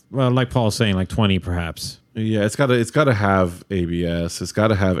to like Paul's saying, like 20 perhaps. Yeah, it's got to have ABS. It's got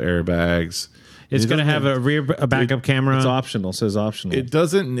to have airbags. It's going to have a backup camera. It's optional. It says optional. It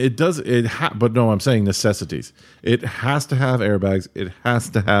doesn't. It does. But no, I'm saying necessities. It has to have airbags. It has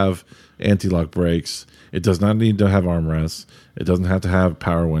to have anti-lock brakes. It does not need to have armrests. It doesn't have to have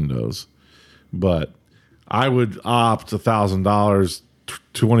power windows. But I would opt $1,000,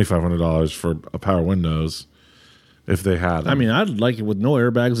 $2,500 for a power windows if they had them. I mean, I'd like it with no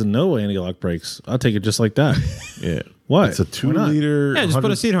airbags and no anti-lock brakes. I'll take it just like that. yeah. What? It's a Why not? 2-liter. yeah, just put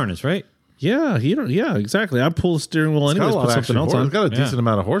a 100 seat harness, right? Yeah, yeah, exactly. I pull the steering wheel It's got anyways, a lot put of something else actual on. It's got a decent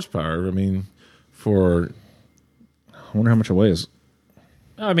amount of horsepower. I mean, for I wonder how much it weighs.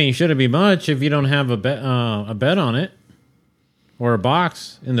 I mean, shouldn't be much if you don't have a bed on it or a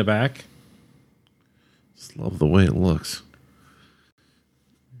box in the back. just love the way it looks.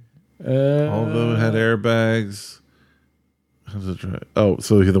 Although it had airbags. How does it drive? Oh,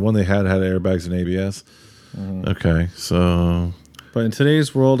 so the one they had airbags and ABS. Okay, so But in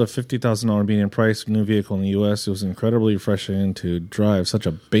today's world, a $50,000 median price new vehicle in the U.S., it was incredibly refreshing to drive such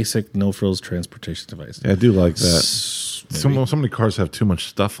a basic, no-frills transportation device. yeah, I do like that. So many cars have too much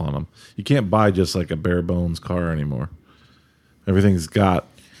stuff on them. You can't buy just like a bare bones car anymore. Everything's got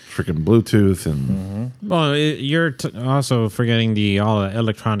freaking Bluetooth and Well, you're also forgetting the all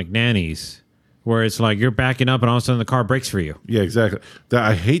electronic nannies, where it's like you're backing up and all of a sudden the car brakes for you. yeah, exactly.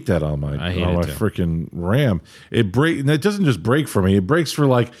 I hate that on my I hate it too. freaking Ram. It and it doesn't just brake for me. It brakes for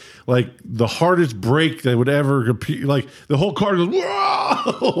like the hardest brake that would ever compete. Like the whole car goes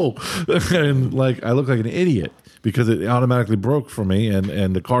whoa, and like I look like an idiot because it automatically broke for me,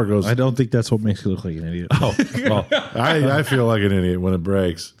 and the car goes. I don't think that's what makes you look like an idiot. Oh, well, I feel like an idiot when it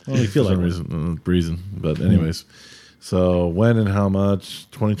breaks. Well, you feel for some like reason. But anyways, so when and how much?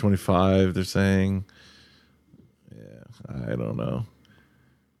 2025. They're saying. Yeah, I don't know.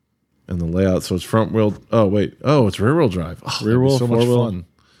 And the layout, so it's front wheel. Oh wait, it's rear wheel drive. Oh, Rear that'd be wheel, so much four-wheel. fun.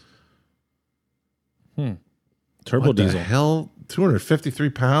 Turbo What the diesel. hell? 253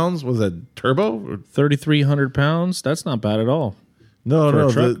 pounds? Was that turbo? 3,300 pounds. That's not bad at all. No, For a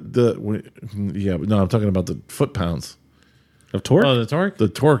no. truck? No. I'm talking about the foot pounds. Of torque? Oh, the torque. The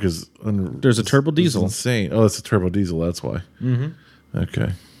torque is There's a turbo diesel. insane. Oh, it's a turbo diesel. That's why. Mm-hmm.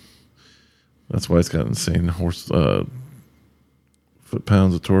 Okay, that's why it's got insane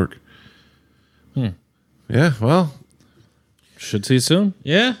foot-pounds of torque. Yeah, well, Should see soon.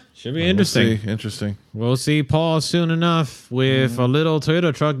 Yeah, should be interesting. We'll see. Interesting. We'll see Paul soon enough with a little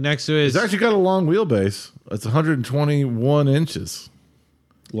Toyota truck next to his. It's actually got a long wheelbase. It's 121 inches.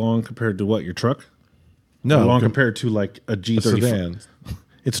 Long compared to what? Your truck? No, Or long compared to like a a G35. sedan.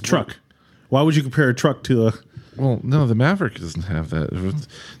 It's a truck. Why would you compare a truck to a Well, no, the Maverick doesn't have that.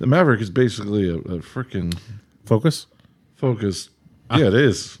 The Maverick is basically a freaking Focus? Focus. Yeah, it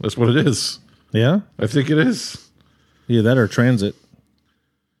is. That's what it is. Yeah? I think it is. Yeah, that or Transit.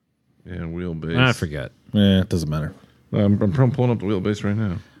 Yeah, wheelbase. I forget. Yeah, it doesn't matter. I'm pulling up the wheelbase right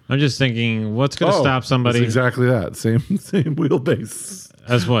now. I'm just thinking, what's going to stop somebody? It's exactly that. Same wheelbase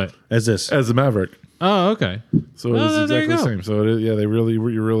As what? As this. as the Maverick. Oh, okay. So Well, it's then there exactly you the go. same. So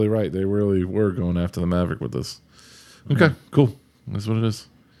you're really right. They really were going after the Maverick with this. Okay, cool. That's what it is.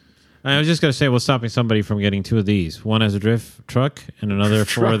 I was just going to say, what's stopping somebody from getting two of these? One as a drift truck and another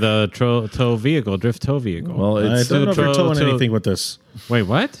for the tow vehicle, drift tow vehicle. Well, I it's don't know if you're towing to- anything with this. Wait,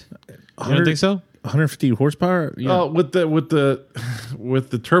 what? You don't think so? 150 horsepower? Yeah. with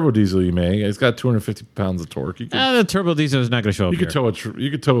the turbo diesel you make, it's got 250 pounds of torque. You could, The turbo diesel is not going to show up you could here. tow you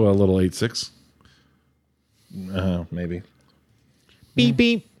could tow a little 8.6. Maybe. Beep,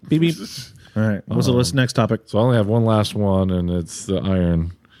 beep. Beep, beep. All right. What's the list? Next topic? So I only have one last one, and it's the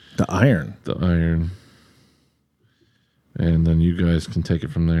iron. The iron. The iron. And then you guys can take it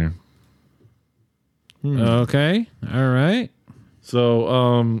from there. Okay. All right. So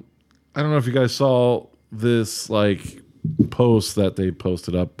I don't know if you guys saw this like post that they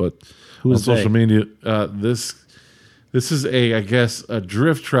posted up, but on is social they? media, this is I guess a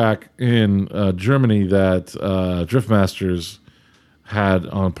drift track in Germany that Driftmasters had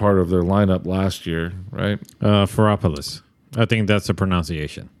on part of their lineup last year, right? Ferropolis. I think that's the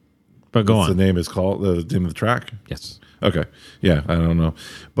pronunciation. But go What's on. the name is called the name of the track. Yes. Okay, yeah, I don't know,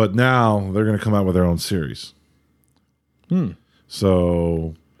 but now they're going to come out with their own series.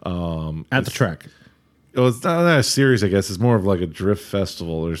 So At the track. well, it's not a series, I guess. It's more of like a drift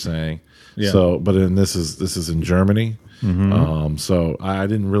festival. They're saying. Yeah. So, but this is in Germany. So I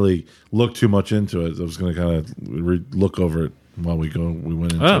didn't really look too much into it. I was going to kind of look over it while we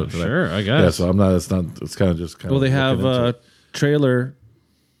went into Oh, it. today. sure. I guess. Yeah. So I'm not. It's not. It's kind of just kind Well, of. they have looking into a it. trailer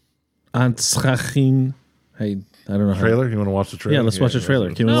on Schaching. Hey, I don't know. trailer. You want to watch the trailer? Yeah, let's watch the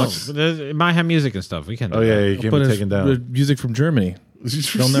trailer. Can we No, watch? it might have music and stuff. We can. Oh yeah, you can't Put be in taken down. music from Germany.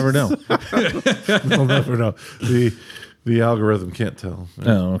 They'll never know. They'll never know. The algorithm can't tell.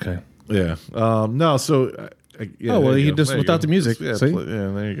 Oh, okay. Yeah. No. So. Yeah, Oh, well, there you he go. just There you without go. the music, Yeah. see? Yeah.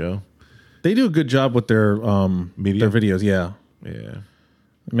 There you go. They do a good job with their Media? their videos. Yeah, Yeah.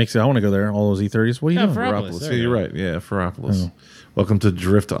 it makes it. I want to go there. All those E30s. What are you Yeah, doing? Ferropolis. Ferropolis. There Yeah, you you're go. right. Yeah, Ferropolis. Welcome to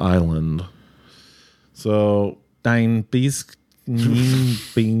Drift Island. So Dein Bisk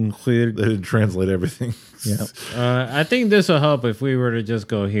being cleared. they didn't translate everything. Yeah. I think this will help if we were to just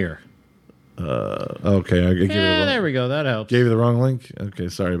go here. Okay, I gave you Yeah, the there wrong, we go. That helps. gave you the wrong link. Okay,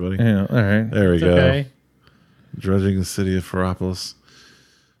 sorry, buddy. Yeah. All right. There we It's go. okay. Dredging the city of Ferropolis.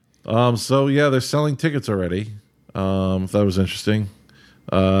 So yeah, they're selling tickets already. If that was interesting,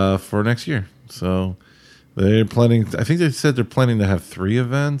 for next year. So they're planning. I think they said they're planning to have 3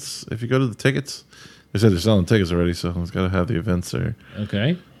 events. If you go to the tickets, they said they're selling tickets already. So it's got to have the events there.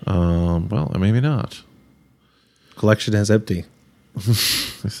 Okay. Well, maybe not. Collection has empty.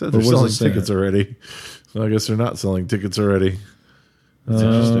 They said they're What was selling it saying? tickets already. So I guess they're not selling tickets already. That's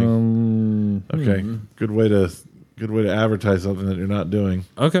interesting. Okay, good way to advertise something that you're not doing.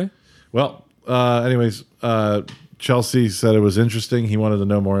 Okay. Well, anyways, Chelsea said it was interesting. He wanted to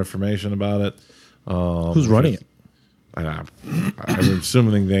know more information about it. Who's running it? I'm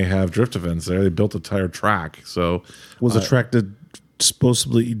assuming they have drift events there. They built a entire track. So Was the track that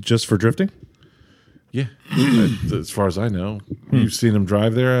supposedly just for drifting? yeah, as far as I know, you've seen them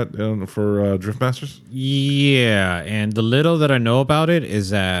drive there for Drift Masters. Yeah, and the little that I know about it is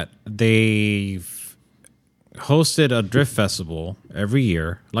that they've hosted a drift festival every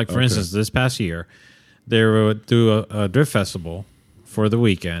year. Like for instance, this past year, they would do a drift festival for the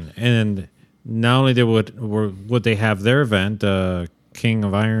weekend, and not only they would they have their event, King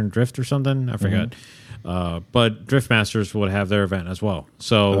of Iron Drift or something, I forgot. But Drift Masters would have their event as well.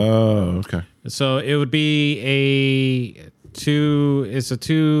 So Oh, okay. so it would be it's a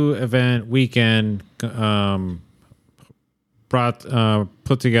 2 event weekend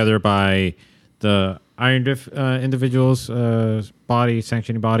put together by the Iron Drift individuals body,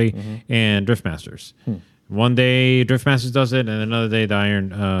 sanctioning body, and Drift Masters. one day Drift Masters does it, and another day the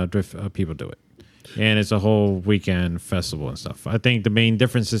Iron Drift people do it. And it's a whole weekend festival and stuff. I think the main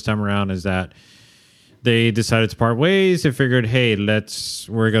difference this time around is that they decided to part ways. They figured, hey,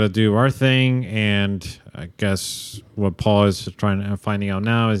 we're gonna do our thing. And I guess what Paul is finding out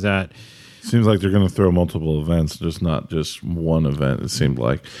now is that Seems like they're going to throw multiple events, just not just one event. It seemed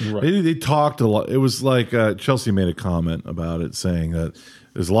like they talked a lot. It was like Chelsea made a comment about it, saying that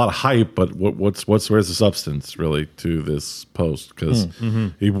there's a lot of hype, but where's the substance really to this post? Because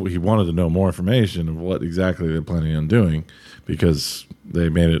he wanted to know more information of what exactly they're planning on doing, because they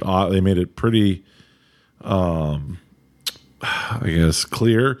made it pretty, I guess,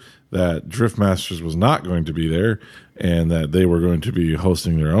 clear that Drift Masters was not going to be there, and that they were going to be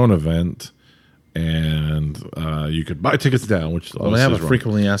hosting their own event, and you could buy tickets now. Which they have a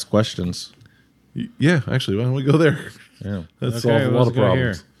frequently asked questions. Yeah, actually, why don't we go there? Yeah, that solves a lot of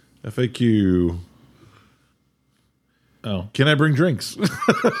problems. FAQ. Oh, can I bring drinks?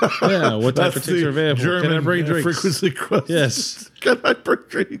 Yeah, what type of tickets are available? German can I bring drinks? Frequency questions. Yes. Can I bring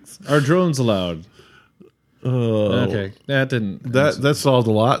drinks? Are drones allowed? Okay, that didn't. That solved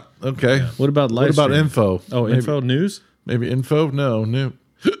a lot. Okay. Yeah. What about live? What about stream? info? Oh, maybe, info news. Maybe info. No.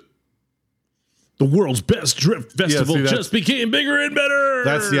 The world's best drift festival just became bigger and better.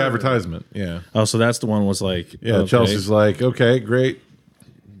 That's the advertisement. Yeah. Oh, so that's the one was like. Yeah. Okay. Chelsea's like, okay, great.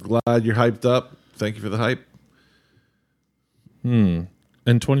 Glad you're hyped up. Thank you for the hype. In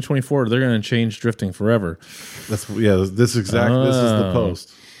 2024, they're going to change drifting forever. This is the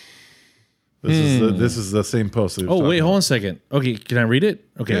post. This is the same post. Oh, wait, hold on a second. Okay, can I read it?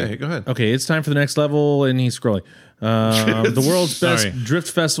 Okay, yeah, go ahead. Okay, it's time for the next level, and he's scrolling. The world's best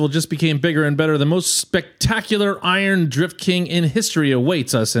drift festival just became bigger and better. The most spectacular Iron Drift King in history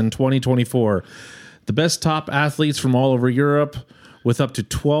awaits us in 2024. The best top athletes from all over Europe, with up to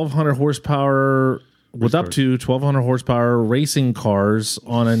 1,200 horsepower. With up to 1,200 horsepower racing cars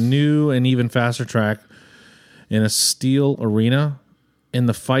on a new and even faster track in a steel arena, in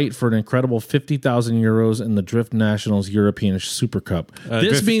the fight for an incredible 50,000 euros in the Drift Nationals European Super Cup.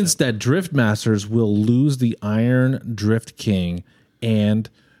 This means that Drift Masters will lose the Iron Drift King and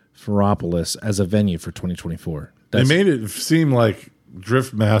Ferropolis as a venue for 2024. They made it seem like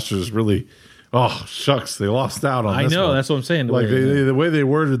Drift Masters really... Oh, shucks, they lost out on this. I know, one. That's what I'm saying. Like the way they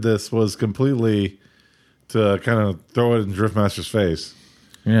worded this was completely to kind of throw it in Drift Master's face.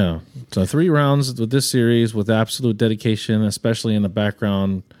 Yeah. So 3 rounds with this series with absolute dedication, especially in the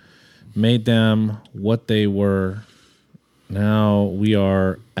background, made them what they were. Now we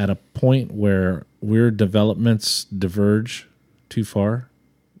are at a point where weird developments diverge too far.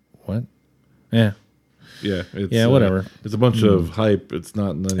 What? Yeah. Yeah. It's, whatever. It's a bunch of hype. It's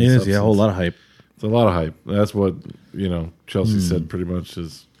not any It is, substance. a whole lot of hype. It's a lot of hype. That's what, Chelsea said pretty much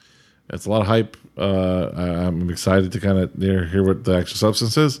is it's a lot of hype. I'm excited to kind of hear what the actual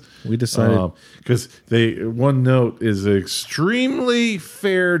substance is. We decided because one note is an extremely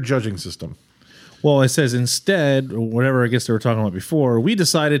fair judging system. Well, it says instead, or whatever I guess they were talking about before, we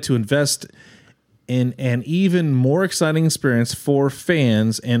decided to invest in an even more exciting experience for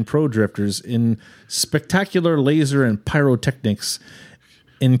fans and pro drifters in spectacular laser and pyrotechnics.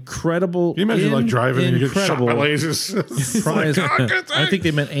 Incredible. Can you imagine like driving and you get shot by lasers? Prize, I think they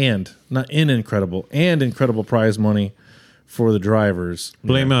meant not incredible prize money for the drivers.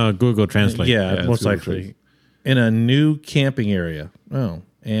 Blame Google Translate. Yeah, most likely. In a new camping area. Oh,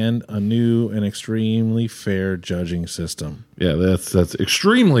 and a new and extremely fair judging system. Yeah, that's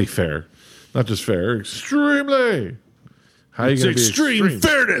extremely fair. Not just fair, extremely. How it's extreme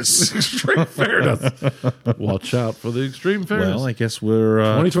fairness. Extreme fairness. Watch out for the extreme fairness. Well, I guess we're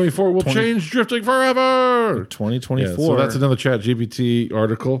 2024 will change drifting forever. 2024. Yeah, so that's another ChatGPT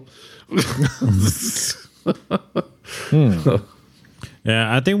article.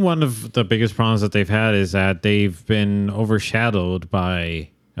 Yeah, I think one of the biggest problems that they've had is that they've been overshadowed by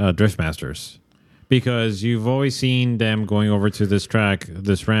Drift Masters, because you've always seen them going over to this track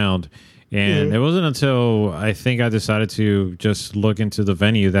this round. And it wasn't until I think I decided to just look into the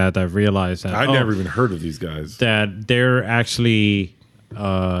venue that I realized that I never even heard of these guys. That they're actually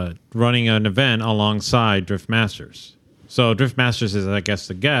running an event alongside Drift Masters. So Drift Masters is, I guess,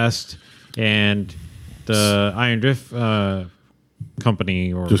 the guest, and the Iron Drift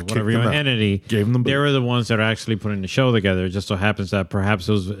company or just whatever entity gave them. They were the ones that are actually putting the show together. It just so happens that perhaps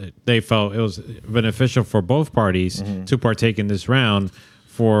they felt it was beneficial for both parties to partake in this round,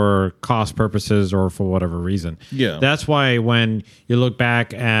 for cost purposes or for whatever reason. Yeah, that's why when you look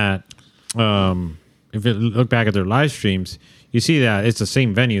back at, if you look back at their live streams, you see that it's the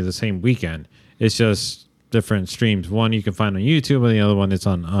same venue, the same weekend. It's just different streams. One you can find on YouTube, and the other one it's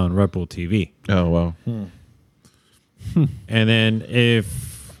on Red Bull TV. Oh wow! And then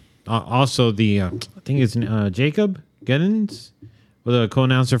if also the I think it's Jacob Geddens, the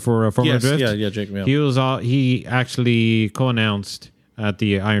co-announcer for Formula Yes, Drift. yeah, Jacob. Yeah. He actually co-announced at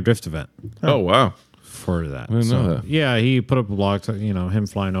the Iron Drift event Oh wow. for that. I didn't know that. Yeah, he put up a blog, him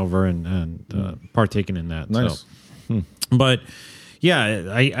flying over and partaking in that. Nice. So. But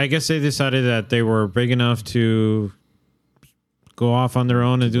yeah, I guess they decided that they were big enough to go off on their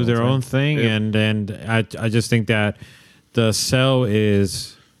own and do their own thing, and I just think that the sell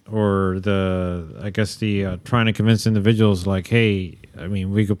is, or the trying to convince individuals like, hey, I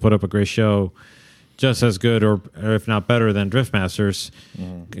mean, we could put up a great show, just as good or if not better than Drift Masters.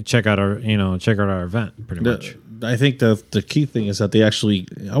 Check out our event, pretty much. I think the key thing is that they actually,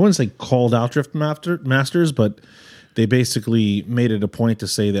 I wouldn't say called out Masters, but they basically made it a point to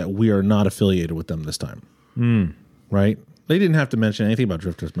say that we are not affiliated with them this time. Right? They didn't have to mention anything about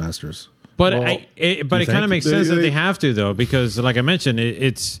Drifters Masters. But it kind of makes sense that they have to, though, because like I mentioned,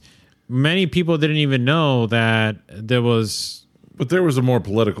 it's many people didn't even know that there was. But there was a more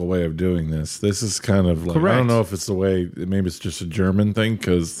political way of doing this. This is kind of like, Correct. I don't know if it's the way, maybe it's just a German thing,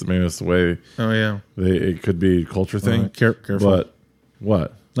 because maybe it's the way Oh, yeah. it could be a culture thing. Careful. But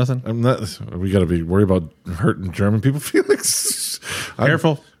what? Nothing. I'm not. We got to be worried about hurting German people feelings.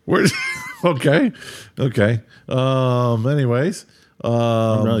 Careful. Okay. Anyways,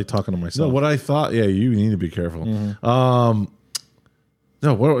 I'm really talking to myself. no. What I thought. Yeah, you need to be careful. No,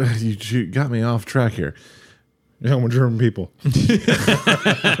 what you got me off track here. Yeah, I'm German people.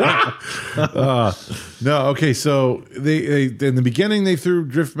 No, okay. So they in the beginning they threw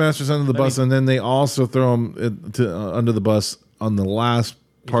Drift Masters under the bus, and then they also throw them under the bus on the last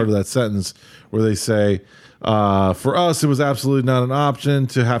part of that sentence where they say, "For us, it was absolutely not an option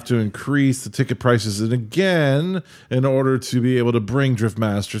to have to increase the ticket prices again in order to be able to bring Drift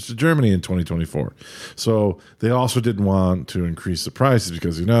Masters to Germany in 2024." So they also didn't want to increase the prices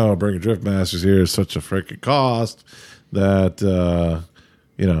because bringing Drift Masters here is such a freaking cost that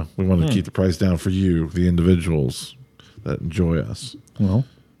we want to keep the price down for you, the individuals that enjoy us. Well,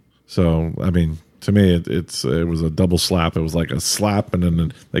 So I mean, to me, it was a double slap. It was like a slap, and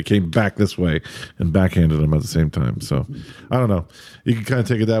then they came back this way and backhanded them at the same time. So I don't know. You can kind of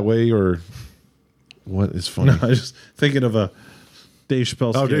take it that way, or what is funny? I was just thinking of a Dave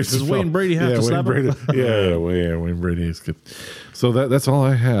Chappelle. Oh, skit. Dave Does Chappelle. Wayne Brady have to Wayne slap Brady. him? Wayne Brady is good. So that's all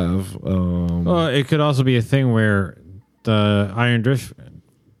I have. Well, it could also be a thing where the Iron Drift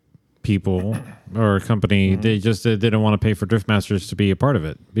people or company, they just didn't want to pay for Drift Masters to be a part of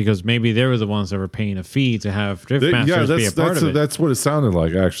it, because maybe they were the ones that were paying a fee to have Drift Masters be a part of it. That's what it sounded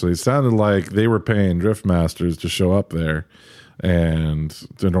like, actually. It sounded like they were paying Drift Masters to show up there, and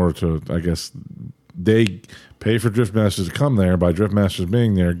in order to, I guess, they pay for Drift Masters to come there. By Drift Masters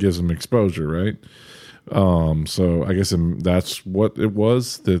being there, gives them exposure, right? So I guess that's what it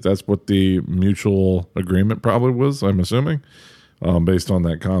was. That's what the mutual agreement probably was, I'm assuming, based on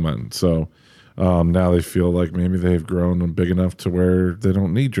that comment. So now they feel like maybe they've grown big enough to where they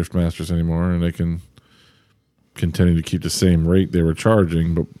don't need Drift Masters anymore, and they can continue to keep the same rate they were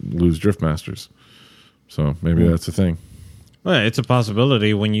charging, but lose Drift Masters. So maybe that's the thing. Well, it's a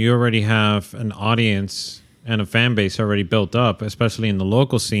possibility when you already have an audience and a fan base already built up, especially in the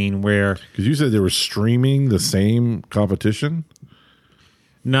local scene where... Because you said they were streaming the same competition?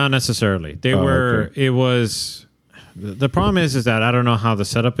 Not necessarily. They were... Okay. It was... The problem is that I don't know how the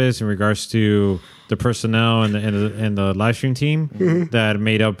setup is in regards to the personnel and the live stream team that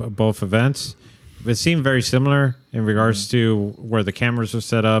made up both events. It seemed very similar in regards to where the cameras were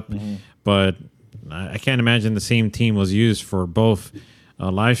set up, but I can't imagine the same team was used for both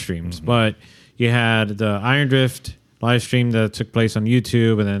live streams. But you had the Iron Drift live stream that took place on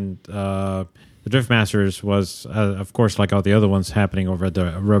YouTube, and then the Drift Masters was, of course, like all the other ones, happening over at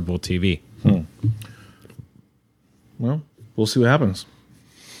the Red Bull TV. Well, we'll see what happens.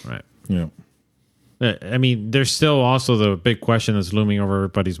 Right. Yeah. I mean, there's still also the big question that's looming over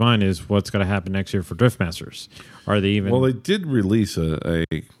everybody's mind is what's going to happen next year for Drift Masters. Are they even... Well, they did release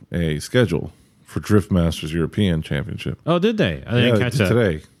a schedule for Drift Masters European Championship. Oh, did they? I didn't catch that.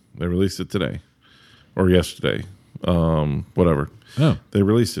 Today. They released it today. Or yesterday. Whatever. Oh. They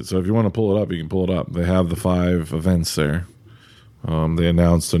released it. So if you want to pull it up, you can pull it up. They have the 5 events there. They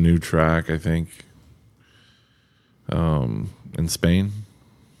announced a new track, I think, in Spain.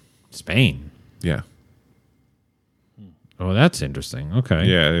 Spain? Yeah. Oh, that's interesting. Okay.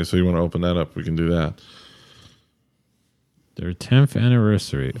 Yeah, so you want to open that up, we can do that. Their 10th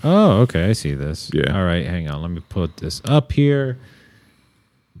anniversary. Oh, okay. I see this. Yeah. All right. Hang on. Let me put this up here.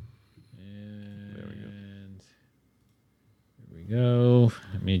 And here we go.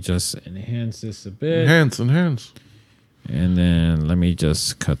 Let me just enhance this a bit. Enhance. And then let me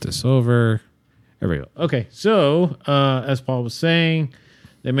just cut this over. There we go. Okay, so as Paul was saying,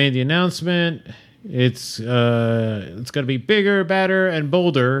 they made the announcement. It's going to be bigger, badder, and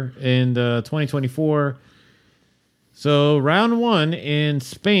bolder in the 2024. So round 1 in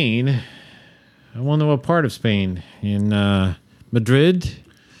Spain. I wonder what part of Spain. In Madrid,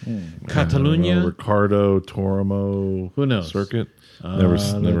 Catalonia. Ricardo Tormo. Who knows? Circuit. Never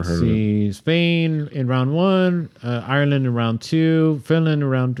Let's heard see. of it. Spain in round 1, Ireland in round 2, Finland in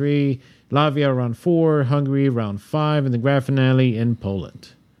round 3, Latvia round 4, Hungary round 5, and the grand finale in Poland.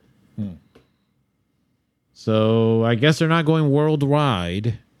 So I guess they're not going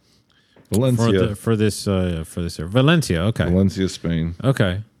worldwide Valencia. for this year. Valencia, okay. Valencia, Spain.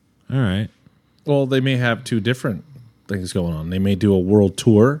 Okay. All right. Well, they may have 2 different things going on. They may do a world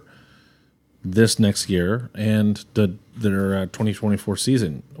tour this next year and their 2024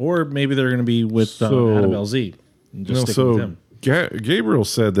 season, or maybe they're going to be with Adam LZ and just stick with him. Gabriel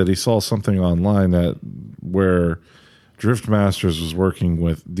said that he saw something online where Drift Masters was working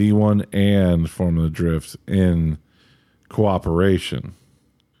with D1 and Formula Drift in cooperation.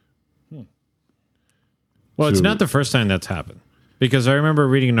 Well, it's not the first time that's happened, because I remember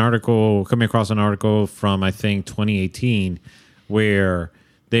coming across an article from, I think, 2018, where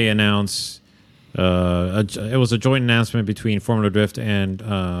they announced it was a joint announcement between Formula Drift and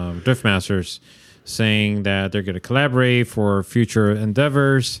Drift Masters, saying that they're going to collaborate for future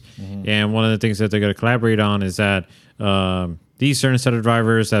endeavors. And one of the things that they're going to collaborate on is that these certain set of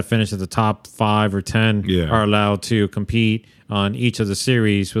drivers that finish at the top 5 or 10 are allowed to compete on each of the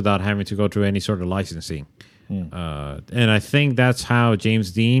series without having to go through any sort of licensing. And I think that's how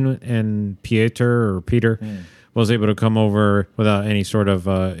James Dean and Peter was able to come over without any sort of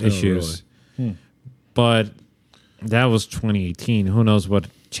issues. Really? But that was 2018. Who knows what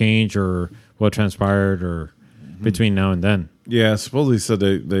changed or what transpired or between now and then. Yeah, supposedly said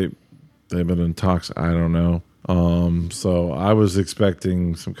they've been in talks. I don't know. So I was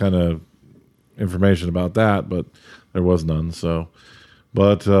expecting some kind of information about that, but there was none. So,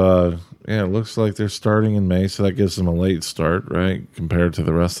 but yeah, it looks like they're starting in May, so that gives them a late start, right? Compared to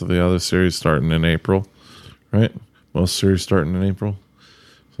the rest of the other series starting in April, right? Most series starting in April,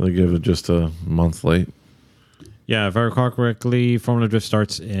 so they give it just a month late. Yeah, if I recall correctly, Formula Drift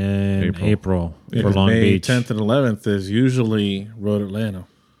starts in April for Long May Beach. 10th and 11th is usually Road Atlanta.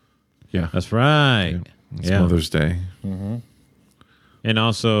 Yeah, That's right. it's Mother's Day. And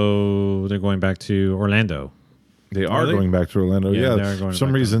also, they're going back to Orlando. They are going back to Orlando. Yeah, Yeah, they are going for some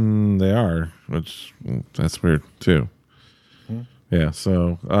back reason they are, which that's weird too. Yeah,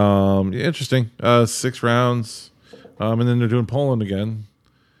 so interesting. 6 rounds, and then they're doing Poland again,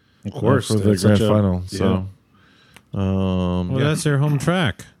 Of course. for the that's grand such a- final. yeah. So, Well, that's their home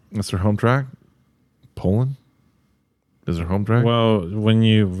track. that's their home track. Poland is their home track. Well, when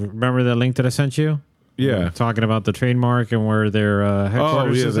you remember that link that I sent you? yeah. Talking about the trademark and where their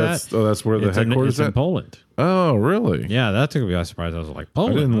headquarters is that's where the it's headquarters it's in at. Poland. Oh, really? Yeah, that took me by surprise. I was like,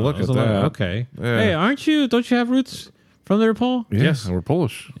 Poland? didn't look I was at like, that. okay. Yeah. Hey, don't you have roots from there, Paul? Yes, we're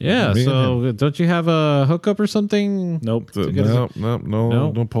Polish. Yeah, Me and him. so don't you have a hookup or something? Nope. No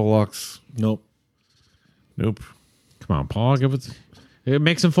No? Polacks. Nope. Nope. Come on, Paul.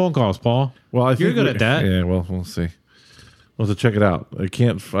 Make some phone calls, Paul. Well, I You're think good at that. Yeah, well, we'll see. We'll have to check it out.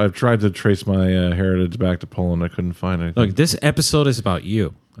 I've tried to trace my heritage back to Poland. I couldn't find anything. Look, this episode is about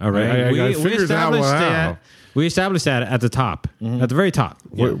you. All right, I figured that one out. We established that at the top, at the very top.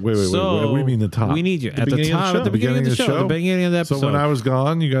 Wait, what do you mean the top? We need you at the beginning of the top, show. at the beginning of the show, the beginning of the episode. So when I was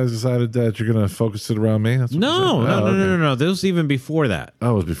gone, you guys decided that you're going to focus it around me? That's what you no, said? no. This was even before that.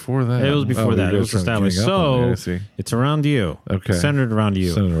 Oh, it was before that. It was before that. you It guys was trying to established. gang up on me, I So see. it's around you. Okay. Centered around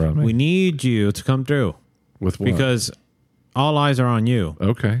you. Centered around me. We need you to come through With what? because all eyes are on you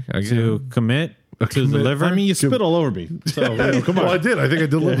Okay. I get to it. commit, to commit. deliver. I mean, you spit all over me. So, come on. Well, I did. I think I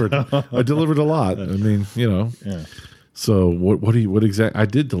delivered. I delivered a lot. I mean, Yeah. So what exactly? I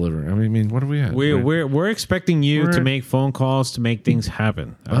did deliver. I mean, what are we at? we're expecting you We're to at- make phone calls to make things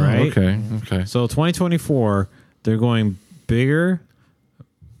happen. All Oh, right. Okay. So 2024, they're going bigger,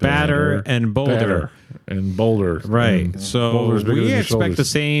 badder, and bolder. Better and bolder. Right. And So boulders bigger we than your expect shoulders. the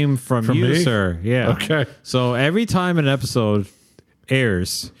same from you, me? sir. Yeah. Okay. So every time an episode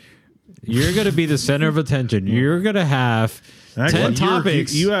airs, you're going to be the center of attention. You're going to have 10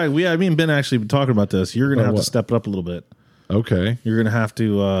 topics. We haven't been actually been talking about this. You're going to have what? to step it up a little bit. Okay. You're going to have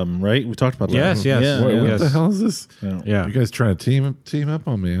to, right? We talked about that. Yes, yes. Yeah, What, yeah. what the hell is this? yeah. You guys trying to team up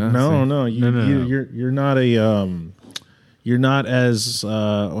on me? Huh? No. No. You're not a you're not as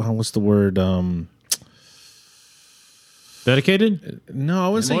what's the word Dedicated? No, I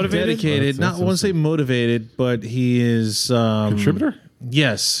wouldn't say Motivated? dedicated. Well, Not I wouldn't say motivated, but he is Contributor?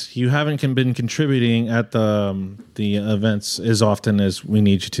 Yes, you haven't been contributing at the events as often as we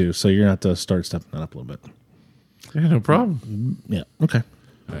need you to, so you're gonna have to start stepping that up a little bit. Yeah, no problem. Yeah. Okay.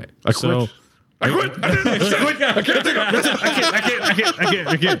 All right. I quit. I quit. I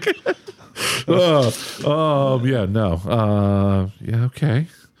can't. Yeah, no. Yeah, okay.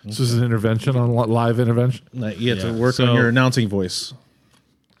 This is an intervention on live intervention. You have to Yeah, work so- on your announcing voice.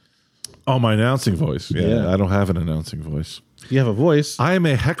 Oh, my announcing voice. Yeah, Yeah. I don't have an announcing voice. You have a voice. I am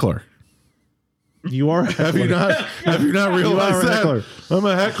a heckler. You are. Have you not? Have you not realized a that? heckler. I'm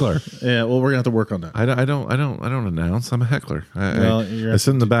a heckler. Yeah. Well, we're gonna have to work on that. I don't announce. I'm a heckler. Well, you're- I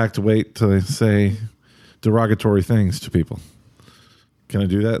sit in the back to wait till they say derogatory things to people. Can I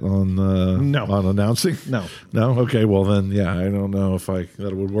do that on No. on announcing? No. No. Okay. Well, then, yeah. I don't know if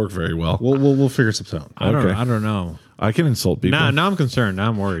that would work very well. We'll figure something out. I don't. Okay. I don't know. I can insult people. Now I'm concerned. Now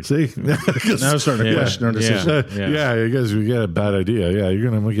I'm worried. See, Now I'm starting to Yeah. question our decision. Yeah. You guys, you get a bad idea. Yeah,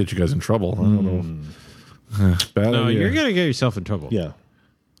 I'm gonna get you guys in trouble. I don't know. Bad No, idea. you're gonna get yourself in trouble. Yeah.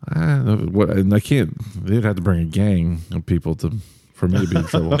 I can't. They'd have to bring a gang of people for me to be in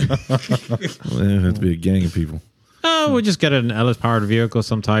trouble. It'd have to be a gang of people. Oh, we'll just get an Ellis powered vehicle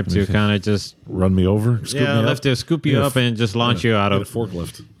some type to kind of just Run me over, scoop me up, lift it, scoop you Yeah, up, and just launch you out get a of.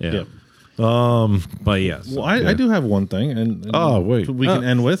 forklift. Yeah. Yeah. But yes. Well, I do have one thing, and Oh, wait. we can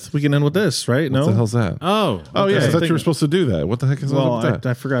end with this, right? What the hell's that? Oh. Oh yeah, I Okay. thought you were supposed to do that. What the heck is Well, up with that?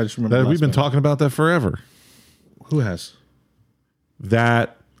 I forgot. I just remember. That- the we've been last one. talking about that forever. Who has?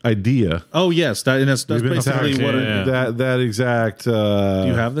 That idea. Oh yes, that's We've been basically talking- what. Yeah. That exact. Do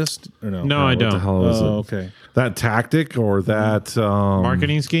you have this or no? No, I What the don't. hell is it? Oh, okay. That tactic or that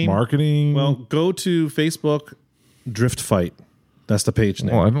Marketing scheme? Marketing. Well, go to Facebook, Drift Fight. That's the page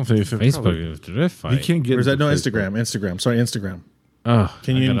name. well, I don't think Facebook is drift fight. You can't get. or is that into no Facebook. Instagram? Sorry, Instagram. Oh,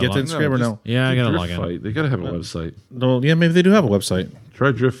 Can you even get to Instagram or no? Yeah, I gotta Drift log in. Fight. They gotta have a website. No, yeah, maybe they do have a website.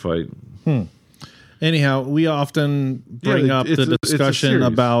 Try Drift Fight. Anyhow, we often bring Yeah, up it's the a discussion series.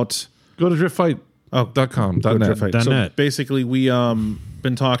 about Go to driftfight.com. go .net. Drift Fight. Dot So net. basically, we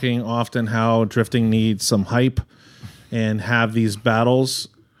been talking often how drifting needs some hype and have these battles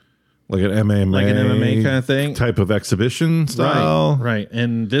Like an MMA, like an MMA kind of thing. type of exhibition style. Right.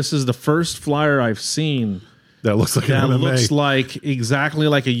 And this is the first flyer I've seen That looks like that an MMA. looks like exactly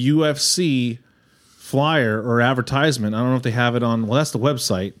like a UFC flyer or advertisement. I don't know if they have it on. Well, that's the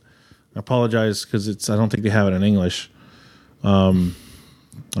website. I apologize because I don't think they have it in English. I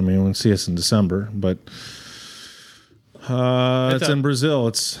mean, we'll see us in December, but it's in Brazil.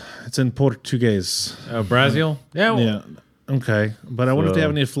 It's in Portuguese. Brazil? Yeah. Yeah. Okay, but I wonder if they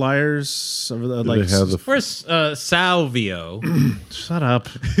have any flyers. Do Like, they have the Where's Salvio? shut up.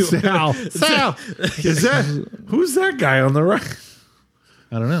 Sal? Is that who's that guy on the right?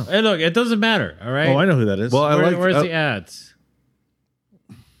 I don't know. Hey, look, it doesn't matter. All right. Oh, I know who that is. Well, Where's the ads?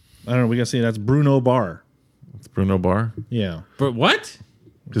 I don't know. We got to see that's Bruno Bar. It's Bruno Bar Yeah. But what?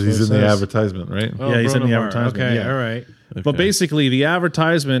 because he's in what it the says. advertisement, right? Oh, Yeah, he's in Bruno the Mars. advertisement, Okay. yeah. All right. But basically, the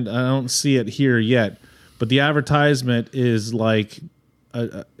advertisement, I don't see it here yet, but the advertisement is like,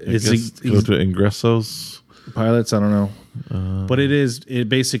 it's Go to Ingressos. pilots, I don't know. But it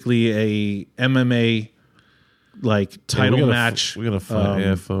basically a MMA like title we gotta match we gotta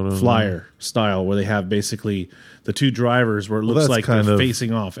find photos. flyer style where they have basically the two drivers where it looks that's like kind they're of-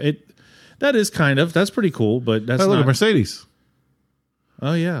 facing off. That's pretty cool, but that's Hey, look not, at Mercedes.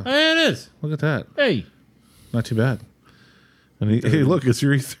 oh yeah, Hey, it is. look at that. Hey. Not too bad. And hey, look, it's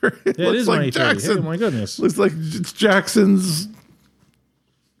your E30. It Yeah, it looks is like my E30. Jackson. Hey, my goodness. Looks like it's Jackson's.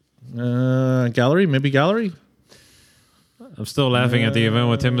 Gallery, maybe gallery. I'm still laughing at the event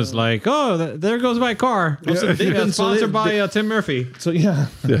when Tim is like, "Oh, there goes my car." Sponsored by Tim Murphy. So yeah.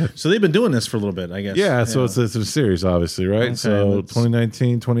 So they've been doing this for a little bit, I guess. Yeah, so it's a series, obviously, right? So let's-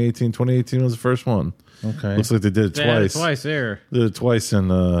 2019, 2018, 2018 was the first one. Okay. Looks like they did it They had it twice. twice there. Did it twice in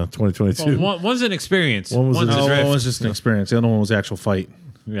 2022. Well, one's an experience. One was one's a- a Oh, drift. one was just an experience. The other one was the actual fight.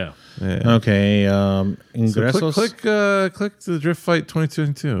 Yeah. Yeah. Okay. So Ingressos. click the Drift Fight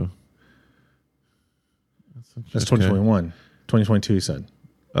 2022. That's 2021. 2022, he said.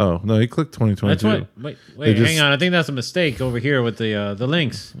 Oh no, he clicked 2022. That's what. Wait, just- hang on. I think that's a mistake over here with the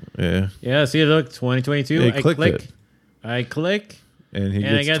links. Yeah, Yeah, see, look, 2022. Yeah, he I clicked click. it. I click. and he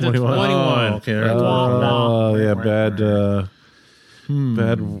And I gets got the 21. 21. Oh, okay. Oh yeah, bad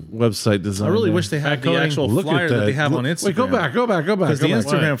website design. I really there. wish they had the Coding. actual Look flyer at that that. they have on Look- Instagram. Wait, go back. Because the go back.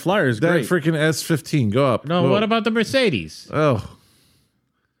 Instagram flyer is That great. freaking S15. Go up. No, Go. what about the Mercedes? Oh.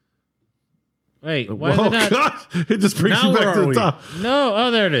 Wait, why is it not? God! It just brings Now you back where to are the we? top. No,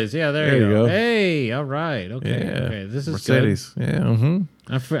 oh, there it is. Yeah, there, There you you go. go. Hey, all right. Okay, okay. This is Mercedes. Yeah. Mm-hmm.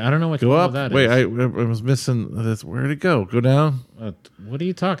 good. I don't know what Go up. that Wait, is. I was missing this. Where'd it go? Go down. What are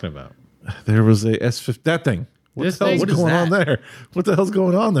you talking about? There was a S50. That thing. What This the hell's thing? What is going on that? there? What the hell's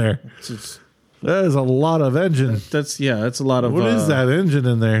going on there? That is a lot of engine. That's a lot of. What is that engine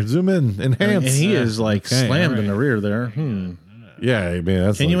in there? Zoom in. And Enhance. he is like Okay, slammed all in the rear there. yeah, I mean,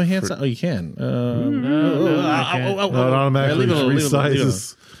 that's Can you like enhance that? Oh, you can. can't. It automatically Leave it alone, leave it alone, leave it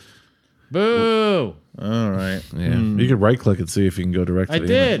resizes. Boo! All right. Yeah. You could right click and see if you can go directly. I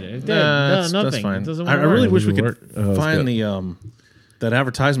did. It did. That's nothing. fine. It doesn't I work. really wish we Doesn't could work? Oh, it's find good. that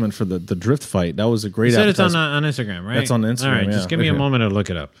advertisement for the drift fight. That was a great. You said it's advertisement. on Instagram, right? That's on Instagram, All right, yeah. just give me a Okay. moment to look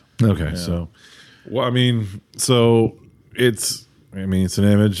it up. Okay, so, well, I mean, so it's an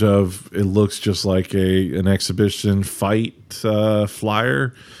image of, it looks just like an exhibition fight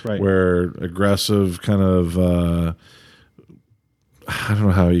flyer, Right. where aggressive kind of, I don't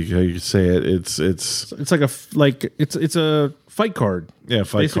know how you say it. It's It's like it's a fight card. yeah,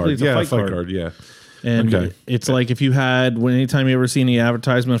 fight Basically, card. it's a Yeah, fight fight card. card. Yeah. And Okay. it's like if you had anytime you ever see any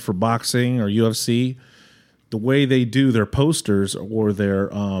advertisement for boxing or UFC, the way they do their posters or their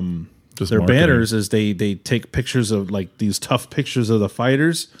Just their marketing. banners is they take pictures of like these tough pictures of the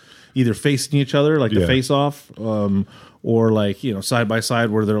fighters either facing each other like the Yeah. face off or like side by side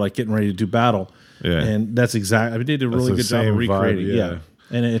where they're like getting ready to do battle. Yeah. And that's exactly. I mean, they did a really the good job same of vibe, recreating. yeah.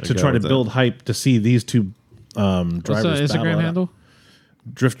 And to got try to with that. build hype to see these two What's the drivers battle Instagram it out. handle?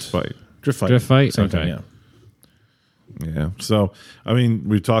 Drift Fight. Drift fight. Drift fight? Same Okay. thing, yeah. Yeah. So, I mean,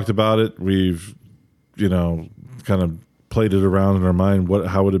 we've talked about it. We've, kind of played it around in our mind.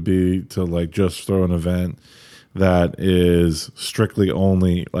 How would it be to like just throw an event that is strictly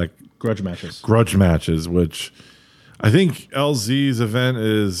only like Grudge matches. grudge matches, which I think LZ's event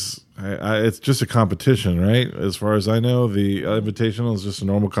is, it's just a competition, right? As far as I know, the Invitational is just a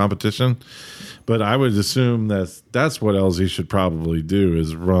normal competition. But I would assume that's what LZ should probably do,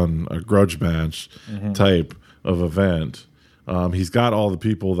 is run a grudge match type of event. He's got all the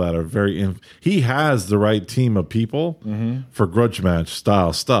people that are he has the right team of people for grudge match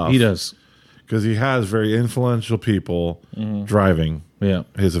style stuff. He does. Because he has very influential people driving Yeah.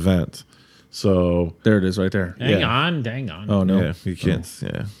 his event. So, There it is right there. Dang on. Oh, no. yeah, you can't.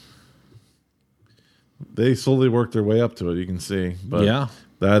 Yeah. They slowly work their way up to it, you can see. But Yeah.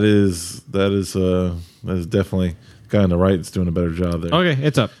 that is definitely guy on the right that's doing a better job there. Okay,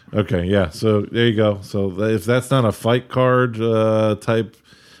 it's up. Okay, yeah. So there you go. So if that's not a fight card type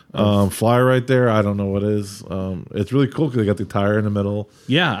flyer right there, I don't know what is. It's really cool because they got the tire in the middle.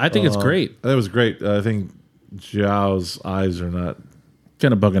 Yeah, I think it's great. That was great. I think Zhao's eyes are not.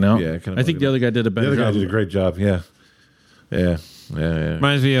 Kind of bugging out. Yeah, kinda I think bugging the other guy did a The better other guy job. did a great job. Yeah, yeah, yeah, yeah.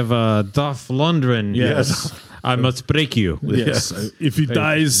 Reminds me of Dolph Lundgren. Yes. I must break you. Yes. If he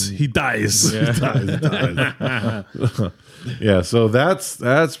dies, he dies. Yeah, so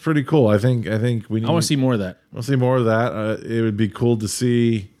that's pretty cool. I think we need. I want to see more of that. We'll see more of that. It would be cool to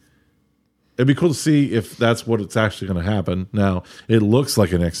see. It'd be cool to see if that's what it's actually going to happen. Now, it looks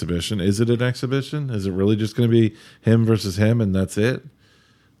like an exhibition. Is it an exhibition? Is it really just going to be him versus him and that's it?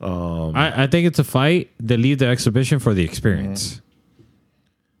 I think it's a fight. They leave the exhibition for the experience.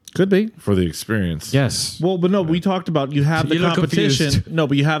 Could be. For the experience. Yes. Well, but no, we talked about you have the You look competition. confused. No,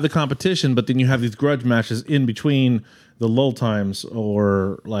 but you have the competition, but then you have these grudge matches in between the lull times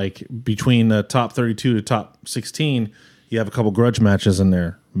or like between the top 32 to top 16. You have a couple grudge matches in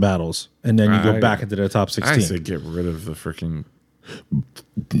there, battles, and then you go back into the top I 16. say get rid of the freaking,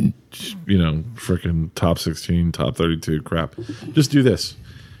 freaking top 16, top 32 crap. Just do this.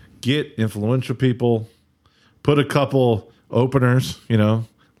 Get influential people, put a couple openers,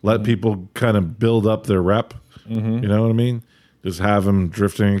 let people kind of build up their rep. You know what I mean? Just have them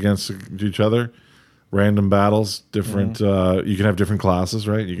drifting against each other. Random battles, different. You can have different classes,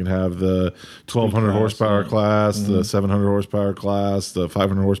 right? You can have the 1,200 horsepower class, the 700 horsepower class, the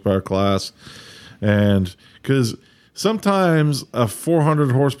 500 horsepower class, and because sometimes a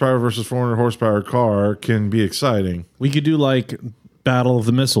 400 horsepower versus 400 horsepower car can be exciting. We could do like Battle of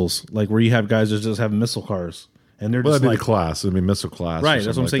the Missiles, like where you have guys that just have missile cars, and they're Well, just that'd be like the class. It'd be missile class, or right. That's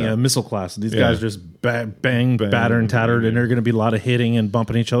what I'm something saying. like A that. missile class. These Yeah. guys just bang, batter and tattered, and they're going to be a lot of hitting and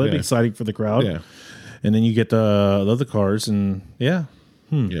bumping each other. It'd be Yeah. exciting for the crowd. Yeah. And then you get the other cars, and yeah,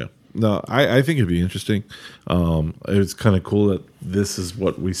 Yeah. No, I think it'd be interesting. It's kind of cool that this is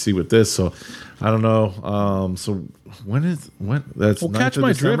what we see with this. So I don't know. So when that's Well, 9th Catch of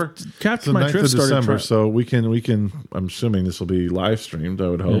My December? Drift- Catch So My 9th Drift of started December. tra- So we can. I'm assuming this will be live streamed. I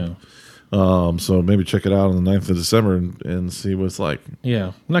would hope. So maybe check it out on the 9th of December and see what it's like.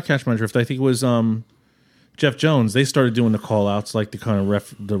 Yeah, not Catch My Drift. I think it was Jeff Jones. They started doing the call outs, like the kind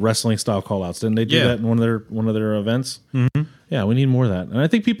of the wrestling style call outs. Didn't they do that in one of their events? Mm-hmm. Yeah, we need more of that. And I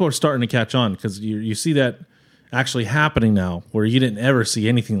think people are starting to catch on because you see that actually happening now, where you didn't ever see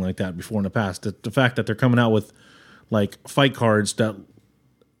anything like that before in the past. The fact that they're coming out with like fight cards that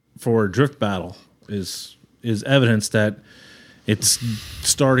for drift battle is evidence that it's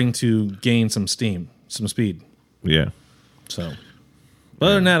starting to gain some speed. Yeah. So, but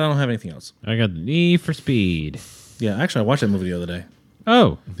other than that, I don't have anything else. I got Need for Speed. Yeah, actually, I watched that movie the other day.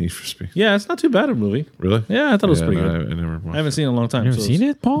 Oh, Need for Speed. Yeah, it's not too bad of a movie. Really? Yeah, I thought it was pretty no, good. I never watched I haven't seen it in a long time. you ever seen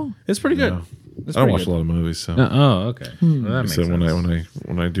it, Paul? It's pretty good. No. It's I don't pretty watch good. a lot of movies, so. Oh, okay. Well, that makes So sense.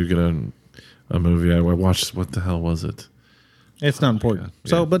 when I do get a movie, I watch, what the hell was it? It's not important. Yeah.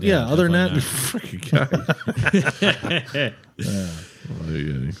 So, but yeah, other than that, Freaking guy.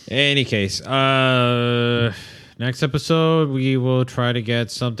 Any case, next episode we will try to get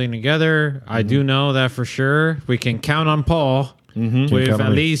something together. I do know that for sure. We can count on Paul with count on at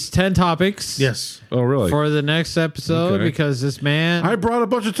me. least 10 topics. yes. Oh, really? For the next episode, Okay. because this man. I brought a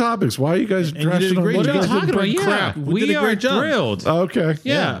bunch of topics. Why are you guys you did a drashing on great me? what are you job. talking about? Bring Yeah, crap. We we did a are great job. thrilled. Oh, okay.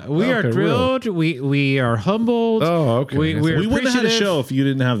 Yeah, we are Okay, thrilled. We are humbled. Oh, okay. We're We wouldn't have had a appreciative. show if you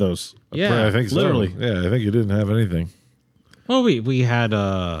didn't have those. Yeah, I think so. literally. Yeah, I think you didn't have anything. Well, we had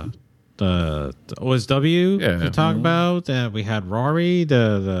the OSW Yeah. to talk about. We had Rory,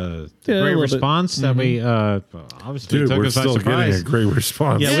 the Yeah, a great little bit. response that we obviously Dude, took we're us by still getting a surprise. great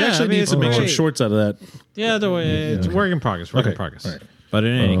response. Yeah, we Yeah, actually I mean, need it's to make some great. shorts out of that. Yeah, it's work in progress. Work in Okay. progress. All right. But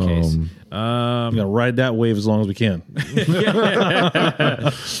in any case, We gotta ride that wave as long as we can.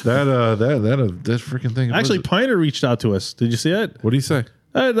 That freaking thing. Actually, Piner reached out to us. Did you see that? what do you say?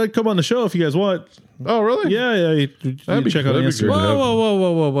 I'd like to come on the show if you guys want. Oh, really? Yeah. You That'd be- check out that'd be Instagram. good.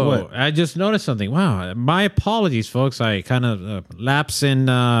 whoa! What? I just noticed something. Wow, my apologies, folks. I kind of lapsed in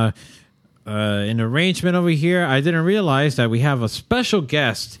arrangement over here. I didn't realize that we have a special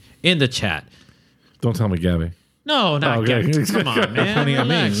guest in the chat. Don't tell me, Gabby. No, not Okay. Gavin. Come on, man. Pointing at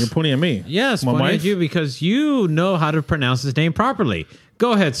me. Relax. You're pointing at me. Yes, My pointing at wife? you because you know how to pronounce his name properly.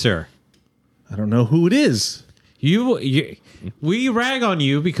 Go ahead, sir. I don't know who it is. We rag on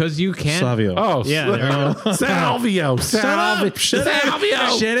you because you can't. Savio. Oh, Yeah, there you go. Salvio. up. Shut up. Salvio. Shut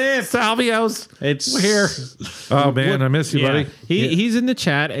up. Salvios. It's Here. Oh, man, I miss you, Yeah. buddy. He's in the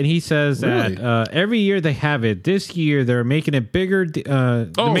chat and he says Really? that every year they have it. This year they're making it bigger. They're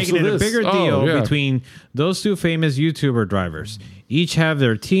making it a bigger deal yeah. between those two famous YouTuber drivers. Each have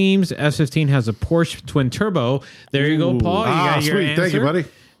their teams. S15 has a Porsche twin turbo. There you go, Paul. You got your sweet. answer. Thank you, buddy.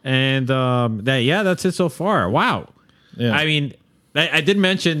 And that's it so far. Wow. Yeah. I mean, I did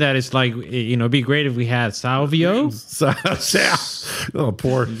mention that it's like, it'd be great if we had Salvio. Oh,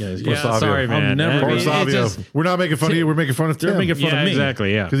 poor Yeah, Savio. sorry, man. never- I Poor mean, it Savio. just- We're not making fun of you. We're making fun of They're Tim. making fun yeah, of me.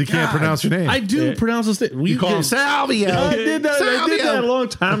 exactly. Yeah. Because he can't pronounce your name. I do pronounce this thing. You call him Salvio. I did that. I did that a long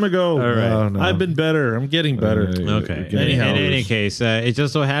time ago. All right. Oh, no. I've been better. I'm getting better. Okay. Anyhow, in any case, it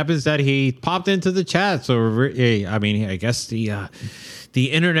just so happens that he popped into the chat. So, I guess the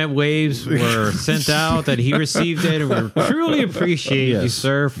internet waves were sent out, that he received it. And we truly appreciate you, Yes.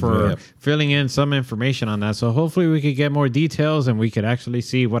 sir, for Yeah. filling in some information on that. So hopefully we could get more details and we could actually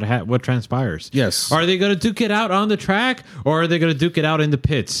see what transpires. Yes. Are they going to duke it out on the track or are they going to duke it out in the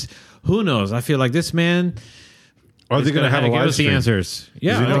pits? Who knows? I feel like this man Are they is going to have a give live us the stream? answers. Does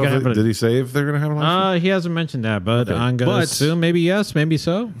Yeah. he they're know gonna if have it- a- did he say if they're going to have a live stream? he hasn't mentioned that, but I'm going to But- assume maybe yes, maybe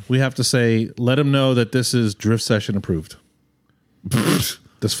so. we have to say, let him know that this is Drift Session approved.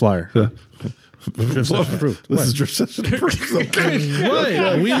 This flyer. Drift Session approved. This is Drift Session approved. Okay.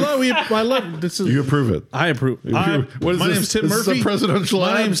 What? I love this. Is You approve it. I approve. What is My this? name's Tim This is Murphy. a presidential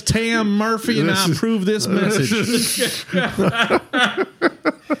My ad? name's Tam Murphy, and This I is- approve this message.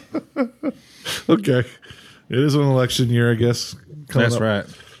 Okay. It is an election year, I guess. coming That's up. right.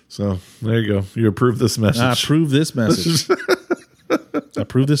 So there you go. You approve this message. I approve this message.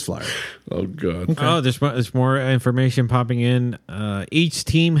 Approve this flyer. Oh, God. Oh, there's more information popping in. Each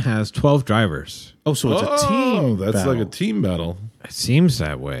team has 12 drivers. Oh, so it's a team. That's battle. like a team battle. It seems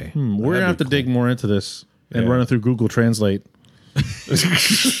that way. We're gonna have to dig more into this and Yeah. run it through Google Translate.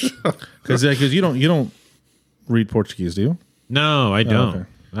 Because you don't read Portuguese, do you? No, I don't. okay.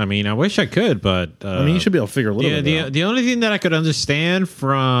 I mean, I wish I could, but I mean, you should be able to figure a little bit out. the only thing that I could understand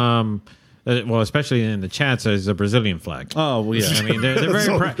from, especially in the chats, is the Brazilian flag. Oh, well, yeah. I mean, they're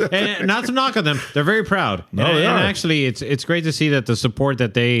very proud, and not to knock on them, they're very proud. No, and, they and are. actually, it's great to see that the support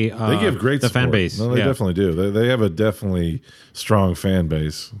that they They give great the support. fan base. No, they Yeah. definitely do. They have a definitely strong fan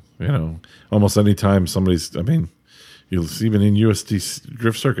base. Almost any time somebody's, You'll see even in USD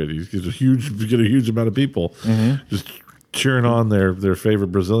Drift Circuit, you get a huge amount of people just cheering on their favorite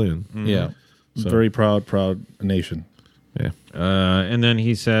Brazilian. Yeah. Very proud nation. Yeah. And then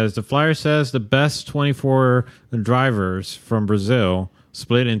he says the flyer says the best 24 drivers from Brazil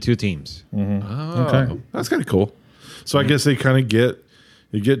split in 2 teams. Okay. That's kind of cool. So I guess they kind of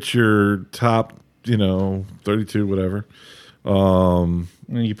get your top, 32, whatever. And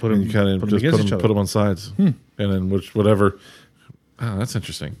you put them, And you kind of just against each other. put them on sides, and then whatever. Oh, that's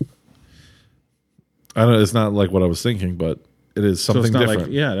interesting. I don't know. It's not like what I was thinking, but it is So something it's not different.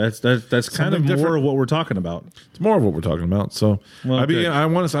 like, yeah, that's kind of Something more different. of what we're talking about. It's more of what we're talking about. So Well, I mean, good. I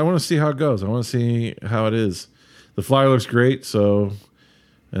want to see how it goes. I want to see how it is. The flyer looks great. So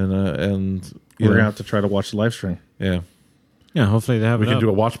and We're gonna have to try to watch the live stream. yeah, Yeah, hopefully they have we it can up. do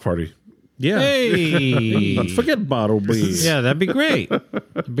a watch party. Yeah. Hey. Forget bottle bees. Yeah, that'd be great.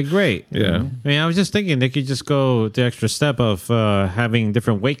 That'd be great. Yeah. I mean, I was just thinking they could just go the extra step of having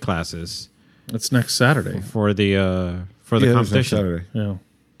different weight classes It's next Saturday. for the Yeah, it is next competition Saturday. Yeah.